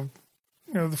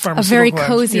 the pharmaceutical a very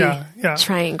cozy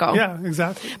triangle. Yeah,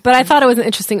 exactly. But I thought it was an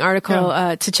interesting article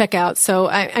to check out. So,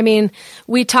 I mean,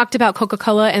 we talked about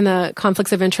Coca-Cola and the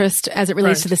conflicts of interest as it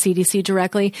relates to the CDC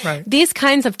directly. Right. These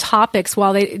kinds of topics,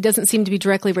 while it doesn't seem to be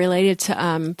directly related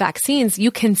to vaccines,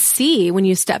 you can see when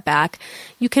you step back,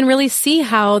 you can really see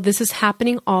how this is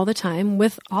happening all the time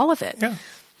with all of it. Yeah.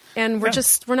 And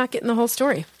we're not getting the whole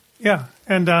story. Yeah.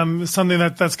 And something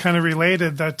that's kind of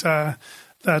related that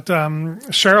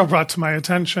Cheryl brought to my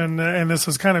attention, and this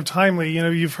was kind of timely. You know,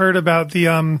 you've heard about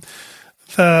the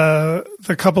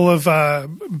couple of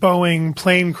Boeing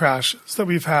plane crashes that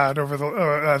we've had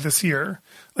over this year.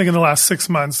 Like in the last 6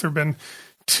 months, there have been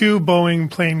 2 Boeing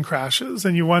plane crashes,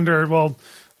 and you wonder, well,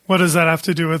 what does that have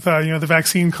to do with the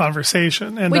vaccine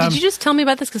conversation? And wait, did you just tell me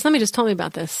about this? Because somebody just told me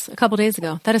about this a couple days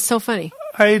ago. That is so funny.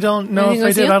 I don't know if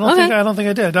I did. I don't think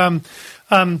I did.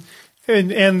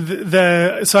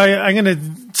 So I'm going to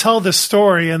tell this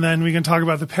story, and then we can talk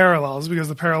about the parallels, because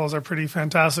the parallels are pretty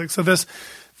fantastic. So this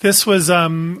was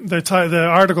the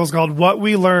article is called "What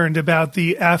We Learned About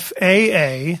the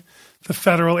FAA," the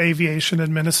Federal Aviation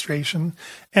Administration,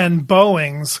 and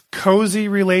Boeing's cozy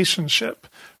relationship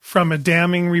from a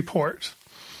damning report.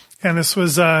 And this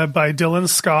was by Dylan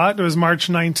Scott. It was March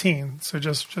 19, so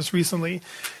just recently,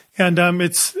 and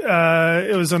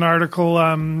it was an article.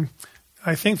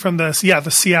 I think from the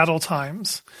Seattle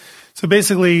Times. So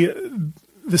basically,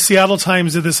 the Seattle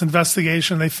Times did this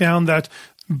investigation. They found that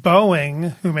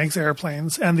Boeing, who makes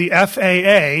airplanes, and the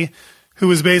FAA,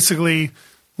 who is basically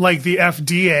like the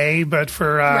FDA but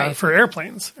for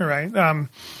airplanes, right?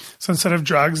 So instead of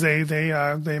drugs, they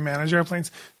manage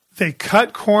airplanes. They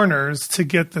cut corners to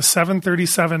get the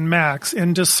 737 MAX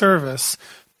into service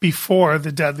before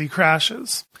the deadly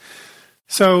crashes.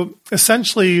 So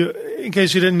essentially, in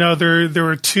case you didn't know, there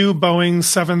were 2 Boeing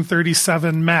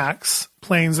 737 MAX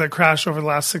planes that crashed over the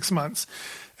last 6 months,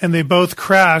 and they both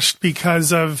crashed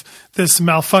because of this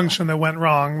malfunction that went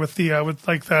wrong with the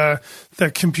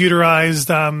computerized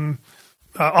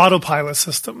autopilot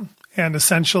system. And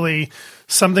essentially,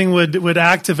 something would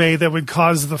activate that would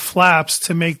cause the flaps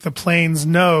to make the plane's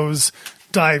nose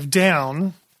dive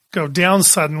down, go down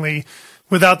suddenly,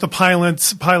 without the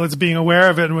pilots being aware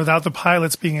of it and without the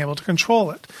pilots being able to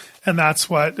control it. And that's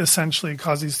what essentially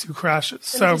caused these two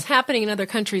crashes. And this is happening in other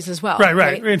countries as well.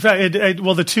 Right. In fact,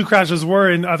 the two crashes were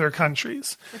in other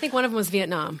countries. I think one of them was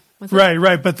Vietnam. Was it?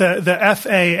 Right. But the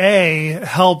FAA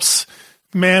helps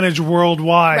manage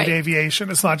worldwide aviation.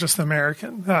 It's not just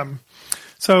American.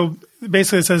 So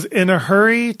basically it says, in a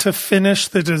hurry to finish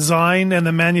the design and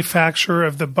the manufacture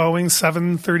of the Boeing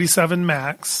 737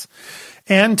 MAX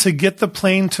and to get the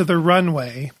plane to the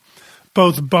runway,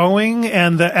 both Boeing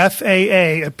and the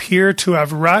FAA appear to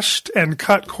have rushed and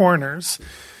cut corners,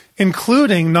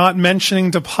 including not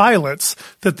mentioning to pilots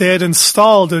that they had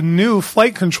installed a new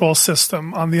flight control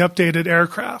system on the updated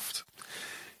aircraft.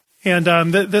 And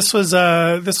this was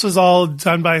all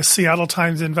done by a Seattle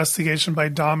Times investigation by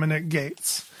Dominic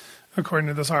Gates, according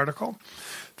to this article.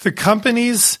 The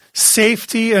company's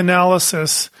safety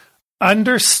analysis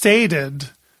understated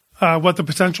what the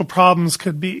potential problems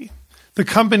could be. The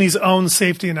company's own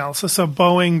safety analysis. So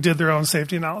Boeing did their own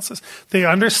safety analysis. They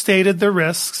understated the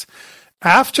risks.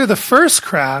 After the first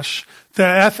crash,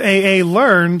 the FAA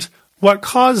learned what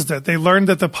caused it. They learned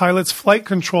that the pilot's flight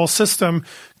control system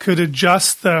could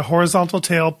adjust the horizontal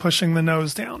tail, pushing the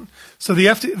nose down. So the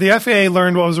FAA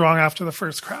learned what was wrong after the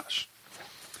first crash.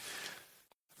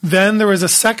 Then there was a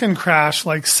second crash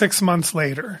like 6 months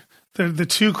later. The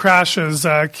two crashes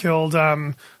killed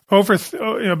over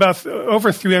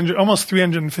 300, almost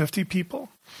 350 people.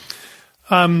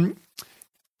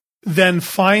 Then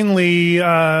finally,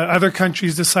 other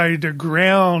countries decided to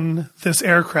ground this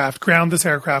aircraft,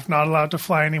 not allowed to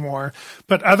fly anymore.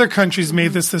 But other countries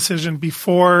made this decision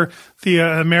before the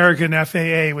American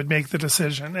FAA would make the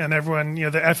decision. And everyone,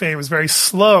 the FAA was very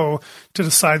slow to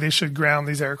decide they should ground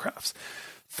these aircrafts.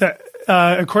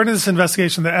 According to this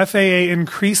investigation, the FAA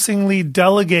increasingly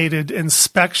delegated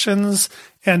inspections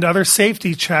and other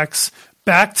safety checks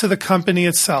back to the company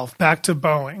itself, back to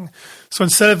Boeing. So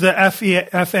instead of the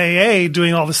FAA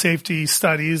doing all the safety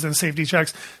studies and safety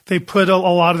checks, they put a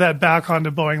lot of that back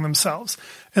onto Boeing themselves.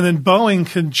 And then Boeing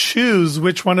could choose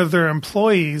which one of their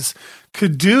employees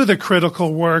could do the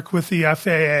critical work with the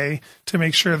FAA to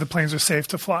make sure the planes are safe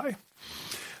to fly.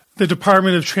 The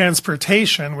Department of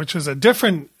Transportation, which is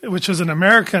an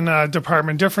American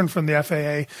department different from the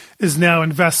FAA, is now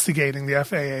investigating the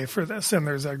FAA for this, and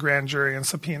there's a grand jury and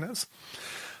subpoenas.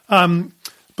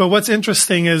 But what's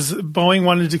interesting is Boeing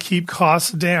wanted to keep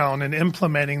costs down in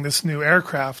implementing this new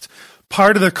aircraft.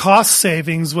 Part of the cost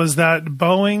savings was that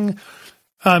Boeing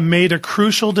made a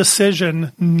crucial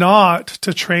decision not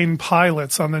to train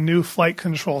pilots on the new flight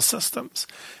control systems,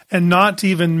 and not to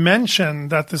even mention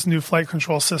that this new flight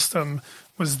control system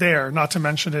was there, not to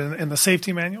mention it in the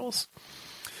safety manuals.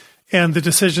 And the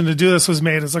decision to do this was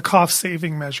made as a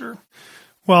cost-saving measure.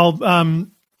 Well,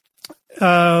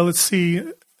 let's see.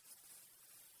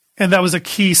 And that was a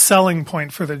key selling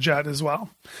point for the jet as well.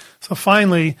 So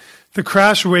finally, the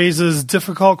crash raises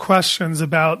difficult questions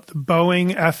about the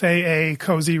Boeing FAA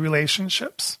cozy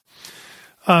relationships.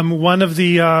 One of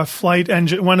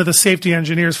the safety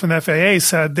engineers from the FAA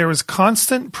said there was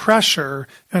constant pressure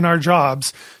in our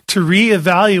jobs to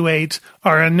reevaluate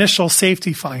our initial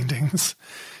safety findings.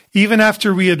 Even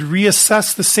after we had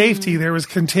reassessed the safety, there was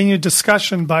continued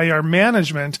discussion by our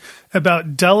management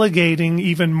about delegating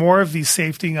even more of these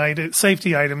safety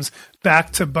items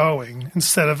back to Boeing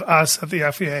instead of us at the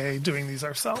FAA doing these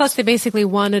ourselves. Plus, they basically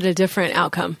wanted a different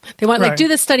outcome. They want do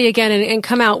this study again and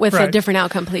come out with a different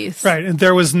outcome, please. Right, and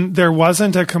there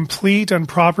wasn't a complete and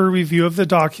proper review of the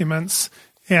documents,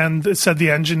 and it said the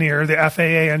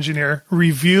FAA engineer,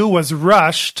 review was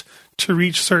rushed to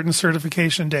reach certain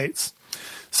certification dates.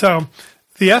 So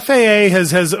the FAA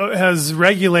has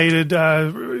regulated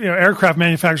aircraft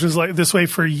manufacturers like this way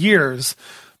for years,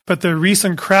 but the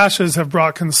recent crashes have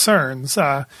brought concerns.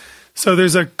 So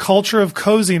there's a culture of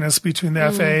coziness between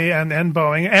the FAA and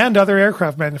Boeing and other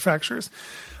aircraft manufacturers.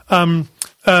 A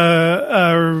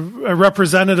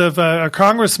representative, a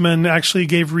congressman, actually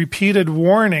gave repeated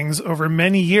warnings over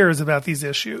many years about these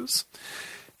issues.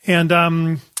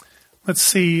 And let's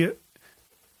see.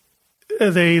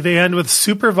 They end with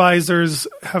supervisors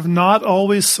have not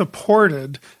always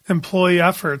supported employee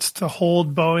efforts to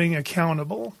hold Boeing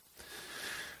accountable.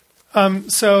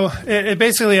 So it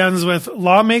basically ends with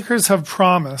lawmakers have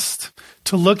promised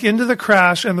to look into the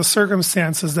crash and the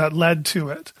circumstances that led to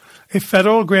it. A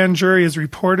federal grand jury is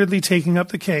reportedly taking up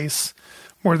the case.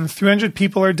 More than 300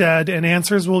 people are dead, and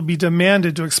answers will be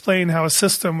demanded to explain how a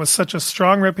system with such a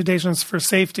strong reputation for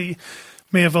safety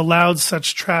may have allowed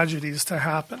such tragedies to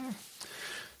happen.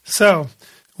 So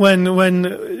when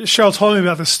Cheryl told me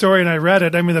about the story and I read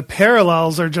it, I mean, the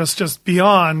parallels are just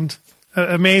beyond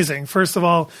amazing. First of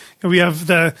all, we have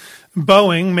the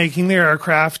Boeing making the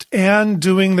aircraft and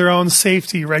doing their own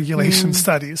safety regulation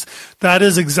studies. That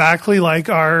is exactly like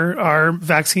our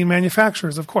vaccine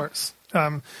manufacturers, of course.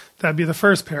 That'd be the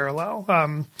first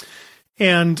parallel.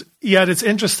 And yet it's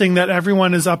interesting that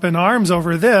everyone is up in arms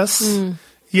over this,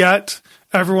 yet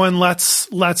everyone lets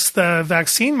the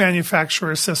vaccine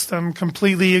manufacturer system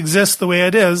completely exist the way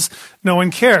it is. No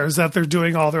one cares that they're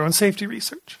doing all their own safety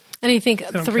research. And you think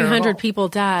 300 people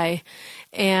die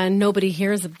and nobody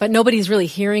hears, but nobody's really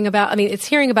hearing about, it's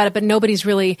hearing about it, but nobody's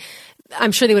really,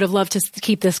 I'm sure they would have loved to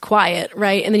keep this quiet,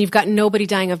 right? And then you've got nobody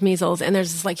dying of measles and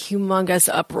there's this like humongous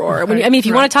uproar. Right, If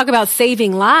you want to talk about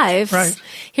saving lives,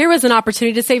 here was an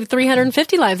opportunity to save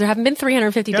 350 lives. There haven't been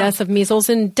 350 deaths of measles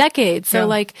in decades.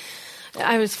 So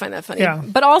I always find that funny. Yeah.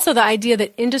 But also the idea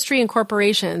that industry and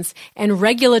corporations and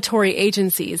regulatory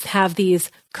agencies have these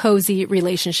cozy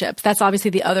relationships. That's obviously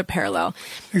the other parallel.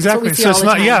 Exactly. So it's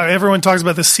not, everyone talks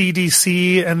about the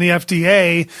CDC and the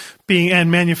FDA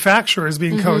and manufacturers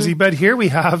being cozy, but here we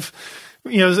have,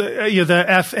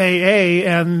 the FAA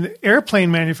and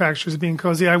airplane manufacturers being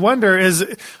cozy. I wonder,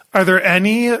 are there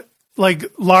any like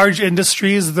large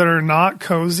industries that are not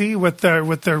cozy with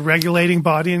the regulating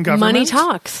body and government? Money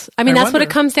talks. That's what it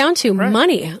comes down to. Right.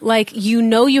 Money. Like,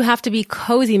 you have to be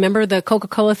cozy. Remember the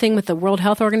Coca-Cola thing with the World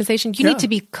Health Organization? You need to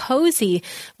be cozy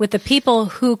with the people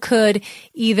who could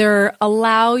either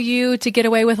allow you to get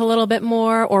away with a little bit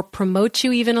more or promote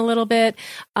you even a little bit.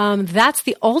 That's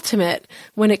the ultimate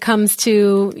when it comes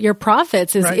to your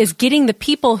profits is getting the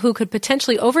people who could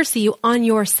potentially oversee you on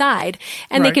your side.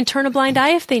 And they can turn a blind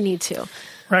eye if they need to.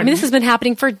 Right. This has been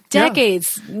happening for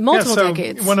decades, multiple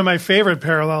decades. One of my favorite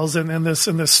parallels in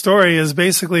this story is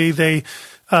basically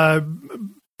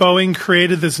Boeing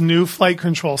created this new flight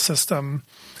control system,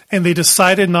 and they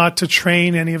decided not to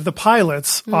train any of the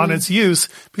pilots on its use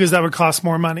because that would cost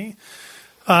more money.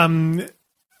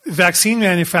 Vaccine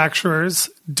manufacturers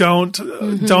don't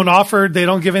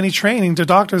give any training to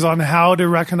doctors on how to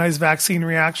recognize vaccine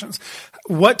reactions,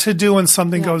 what to do when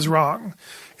something goes wrong.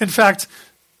 In fact,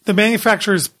 the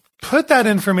manufacturers put that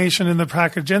information in the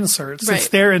package inserts. Right. It's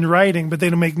there in writing, but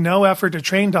they don't make no effort to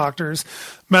train doctors.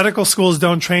 Medical schools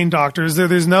don't train doctors.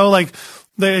 There's no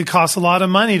it costs a lot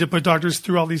of money to put doctors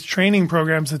through all these training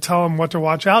programs to tell them what to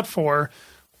watch out for,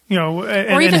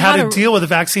 and how to deal with the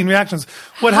vaccine reactions.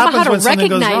 What happens when something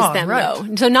goes wrong? Them,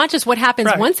 though. So not just what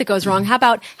happens once it goes wrong. How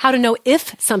about how to know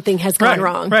if something has gone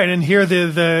wrong? Right. And here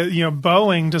the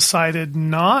Boeing decided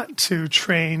not to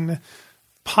train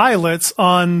pilots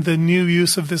on the new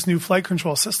use of this new flight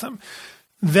control system.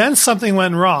 Then something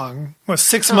went wrong.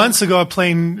 6 months ago, a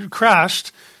plane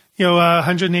crashed.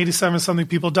 187 something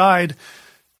people died.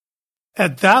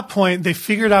 At that point, they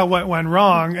figured out what went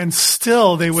wrong, and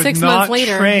still they would not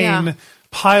train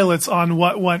pilots on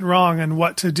what went wrong and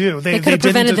what to do. They could have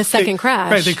prevented the second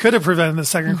crash. Right, they could have prevented the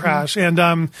second crash.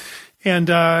 So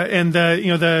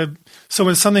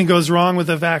when something goes wrong with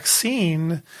a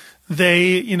vaccine,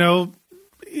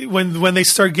 when they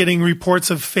start getting reports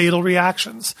of fatal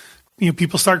reactions,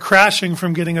 people start crashing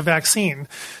from getting a vaccine.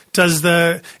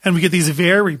 And we get these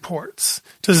VAERS reports.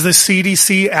 Does the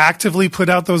CDC actively put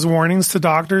out those warnings to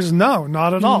doctors? No,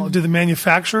 not at all. Do the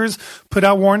manufacturers put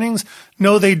out warnings?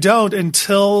 No, they don't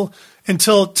until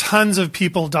tons of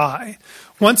people die.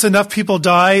 Once enough people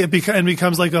die, it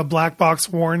becomes like a black box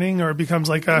warning, or it becomes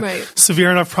like a severe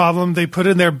enough problem. They put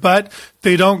it in there, but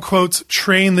they don't, quote,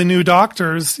 train the new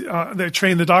doctors. They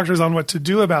train the doctors on what to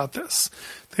do about this.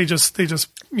 They just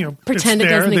pretend it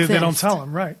doesn't exist. They don't tell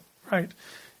them. Right.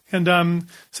 And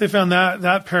so I found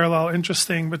that parallel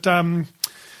interesting. But then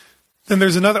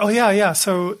there's another.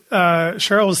 So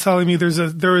Cheryl was telling me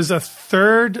there was a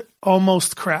third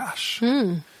almost crash.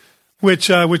 Which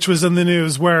was in the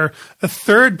news, where a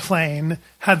third plane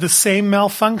had the same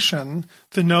malfunction.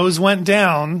 The nose went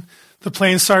down, the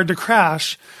plane started to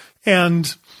crash,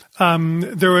 and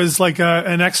there was like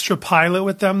an extra pilot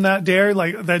with them that day,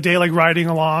 riding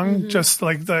along, just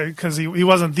because he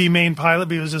wasn't the main pilot,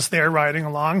 but he was just there riding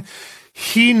along.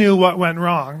 He knew what went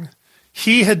wrong.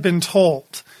 He had been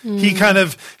told. He kind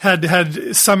of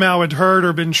had somehow heard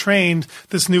or been trained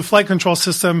this new flight control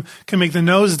system can make the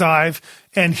nose dive,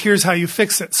 and here's how you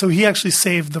fix it. So he actually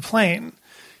saved the plane.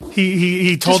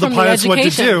 He told the pilots what to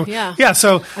do. Yeah.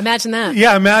 So imagine that.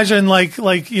 Yeah. Imagine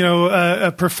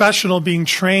a professional being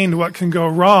trained what can go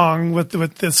wrong with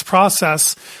this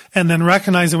process, and then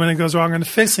recognizing when it goes wrong and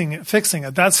fixing it.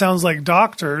 That sounds like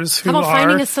doctors who are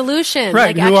finding a solution.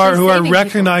 Right. Who are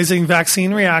recognizing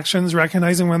vaccine reactions,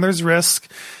 recognizing when there's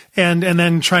risk, and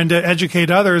then trying to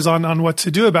educate others on what to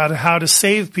do about it, how to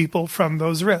save people from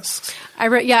those risks. I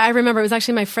remember it was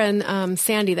actually my friend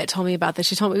Sandy that told me about this.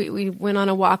 She told me we went on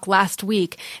a walk last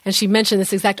week, and she mentioned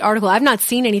this exact article. I've not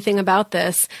seen anything about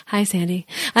this. Hi, Sandy.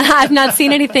 I've not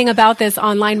seen anything about this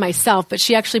online myself, but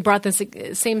she actually brought this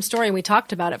same story, and we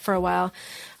talked about it for a while.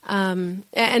 And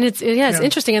it's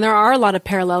interesting, and there are a lot of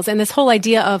parallels. And this whole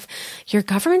idea of your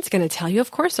government's going to tell you,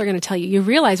 of course they're going to tell you. You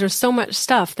realize there's so much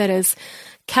stuff that is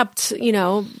kept,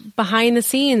 behind the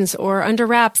scenes or under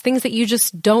wraps, things that you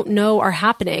just don't know are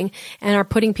happening and are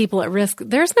putting people at risk.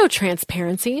 There's no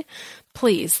transparency.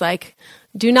 Please,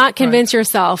 do not convince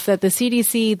yourself that the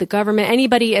CDC, the government,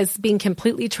 anybody is being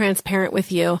completely transparent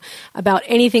with you about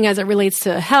anything as it relates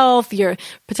to health, your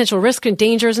potential risk and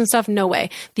dangers and stuff. No way.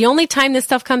 The only time this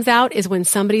stuff comes out is when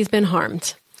somebody's been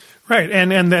harmed. Right,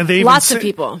 and they lots of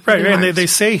people. Right, and they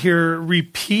say here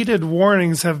repeated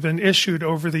warnings have been issued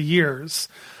over the years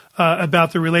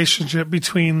about the relationship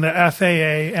between the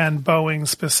FAA and Boeing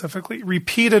specifically.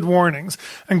 Repeated warnings,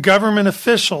 and government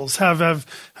officials have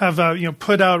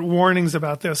put out warnings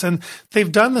about this, and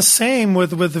they've done the same with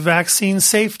the vaccine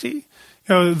safety.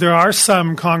 There are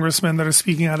some congressmen that are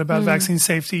speaking out about vaccine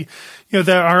safety. That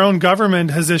our own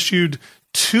government has issued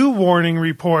 2 warning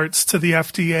reports to the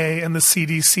FDA and the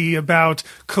CDC about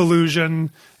collusion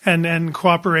and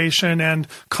cooperation and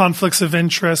conflicts of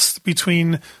interest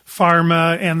between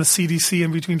pharma and the CDC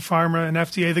and between pharma and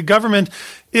FDA. The government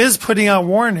is putting out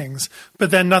warnings,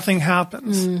 but then nothing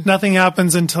happens. Nothing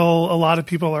happens until a lot of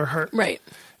people are hurt. Right.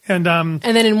 And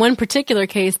then in one particular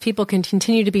case, people can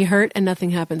continue to be hurt and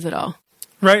nothing happens at all.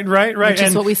 Right. Which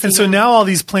is what we see and so now all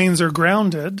these planes are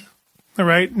grounded. All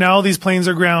right. Now all these planes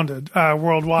are grounded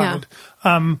worldwide.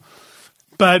 Yeah.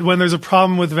 But when there's a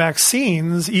problem with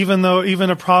vaccines, even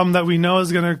a problem that we know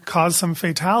is going to cause some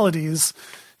fatalities,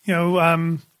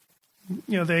 I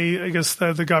guess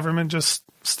the government just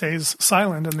stays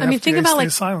silent, and the FDA think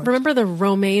about silent. Remember the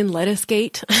romaine lettuce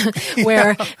gate,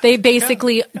 where they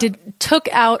basically took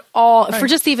out all for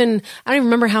just even I don't even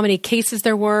remember how many cases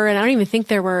there were, and I don't even think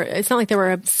there were. It's not like there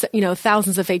were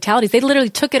thousands of fatalities. They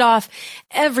literally took it off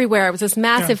everywhere. It was this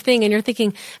massive thing, and you're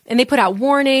thinking, and they put out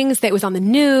warnings that it was on the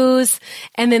news,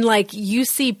 and then you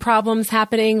see problems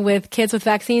happening with kids with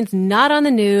vaccines, not on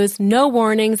the news, no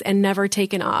warnings, and never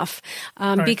taken off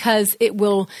because it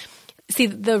will. See,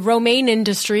 the romaine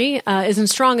industry isn't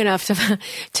strong enough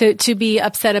to be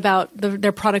upset about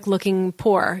their product looking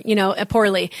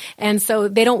poorly. And so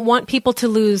they don't want people to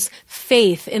lose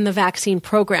faith in the vaccine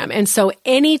program. And so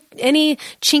any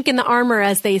chink in the armor,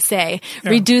 as they say,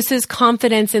 reduces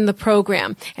confidence in the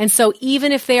program. And so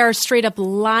even if they are straight up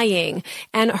lying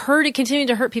and continuing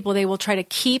to hurt people, they will try to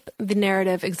keep the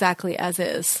narrative exactly as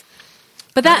is.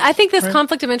 But I think this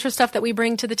conflict of interest stuff that we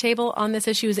bring to the table on this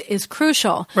issue is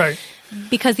crucial. Right.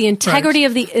 Because the integrity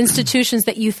of the institutions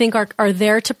that you think are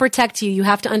there to protect you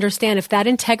have to understand if that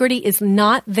integrity is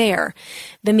not there,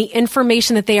 then the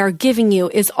information that they are giving you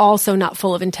is also not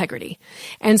full of integrity.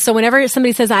 And so whenever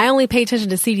somebody says, I only pay attention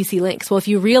to CDC links, well, if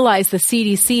you realize the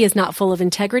CDC is not full of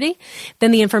integrity,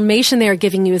 then the information they are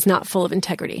giving you is not full of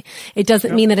integrity. It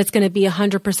doesn't mean that it's going to be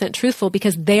 100% truthful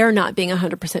because they're not being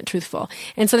 100% truthful.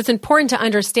 And so it's important to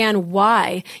understand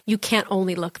why you can't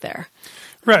only look there.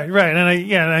 Right. And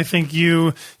I think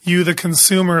you, the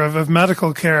consumer of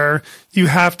medical care, you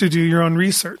have to do your own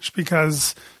research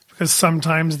because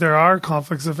sometimes there are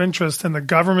conflicts of interest in the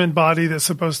government body that's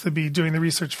supposed to be doing the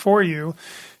research for you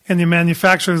and the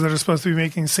manufacturers that are supposed to be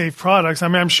making safe products. I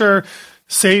mean, I'm sure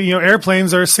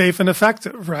airplanes are safe and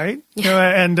effective, right?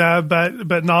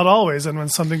 But not always. And when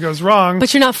something goes wrong.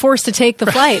 But you're not forced to take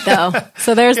the flight though.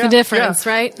 So there's the difference,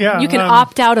 right? Yeah. You can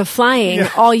opt out of flying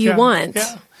all you want.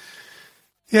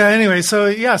 Yeah. Anyway,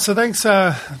 so thanks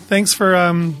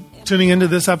for tuning into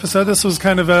this episode. This was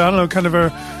kind of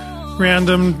a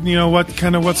random,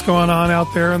 what's going on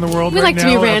out there in the world we right like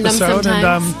now. To be random episode.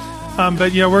 sometimes.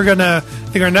 But we're I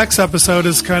think our next episode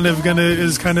is kind of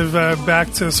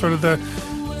back to sort of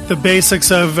the basics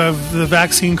of the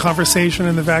vaccine conversation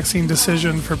and the vaccine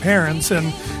decision for parents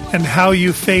and how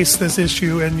you face this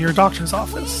issue in your doctor's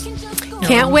office.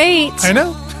 Can't wait. I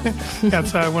know.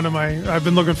 That's I've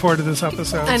been looking forward to this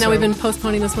episode. I know we've been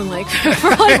postponing this one for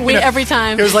every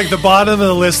time. It was like the bottom of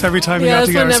the list every time we got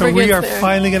together. So we are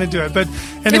finally going to do it. But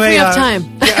anyway, if we have time.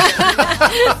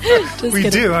 We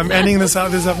do. I'm ending this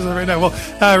episode right now.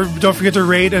 Well, don't forget to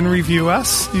rate and review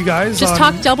us, you guys. Just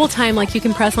talk double time like you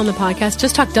can press on the podcast.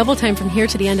 Just talk double time from here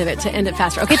to the end of it to end it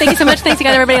faster. Okay, thank you so much. Thanks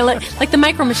again, everybody. Like the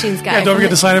Micro Machines guy. Yeah, don't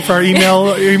forget to sign up for our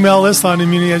email list on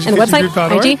immunityeducationgroup.org. And the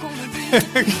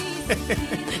website, IG.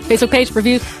 Facebook page,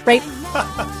 review, rate.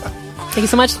 Thank you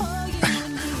so much.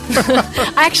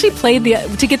 I actually played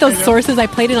to get those sources, I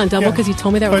played it on double because you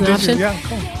told me that was an option. Yeah,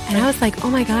 cool. And I was like, oh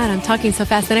my God, I'm talking so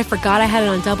fast. Then I forgot I had it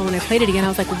on double when I played it again. I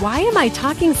was like, why am I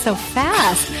talking so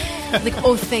fast? I was like,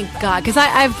 oh, thank God. Because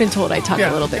I've been told I talk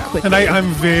a little bit quickly. And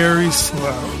I'm very slow.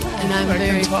 And I'm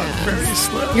very talk fast. very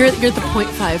slow. You're the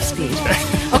 0.5 speed.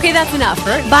 Okay, that's enough.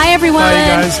 Right. Bye, everyone. Bye,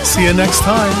 guys. See you next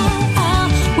time.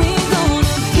 We're gonna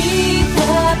keep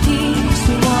the peace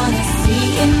we wanna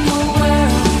see in the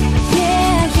world.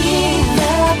 Yeah, keep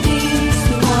the peace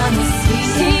we wanna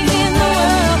see in the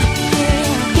world. Yeah,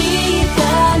 keep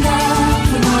the love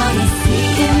we wanna see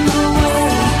in the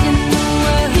world.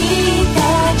 Keep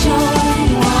the joy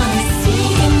we wanna see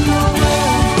in the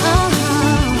world.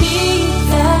 Keep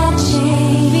the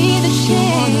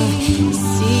change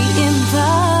see in the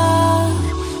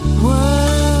world.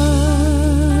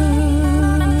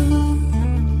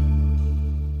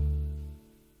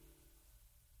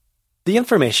 The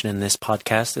information in this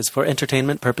podcast is for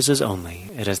entertainment purposes only.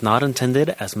 It is not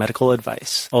intended as medical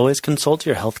advice. Always consult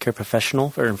your healthcare professional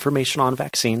for information on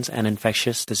vaccines and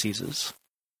infectious diseases.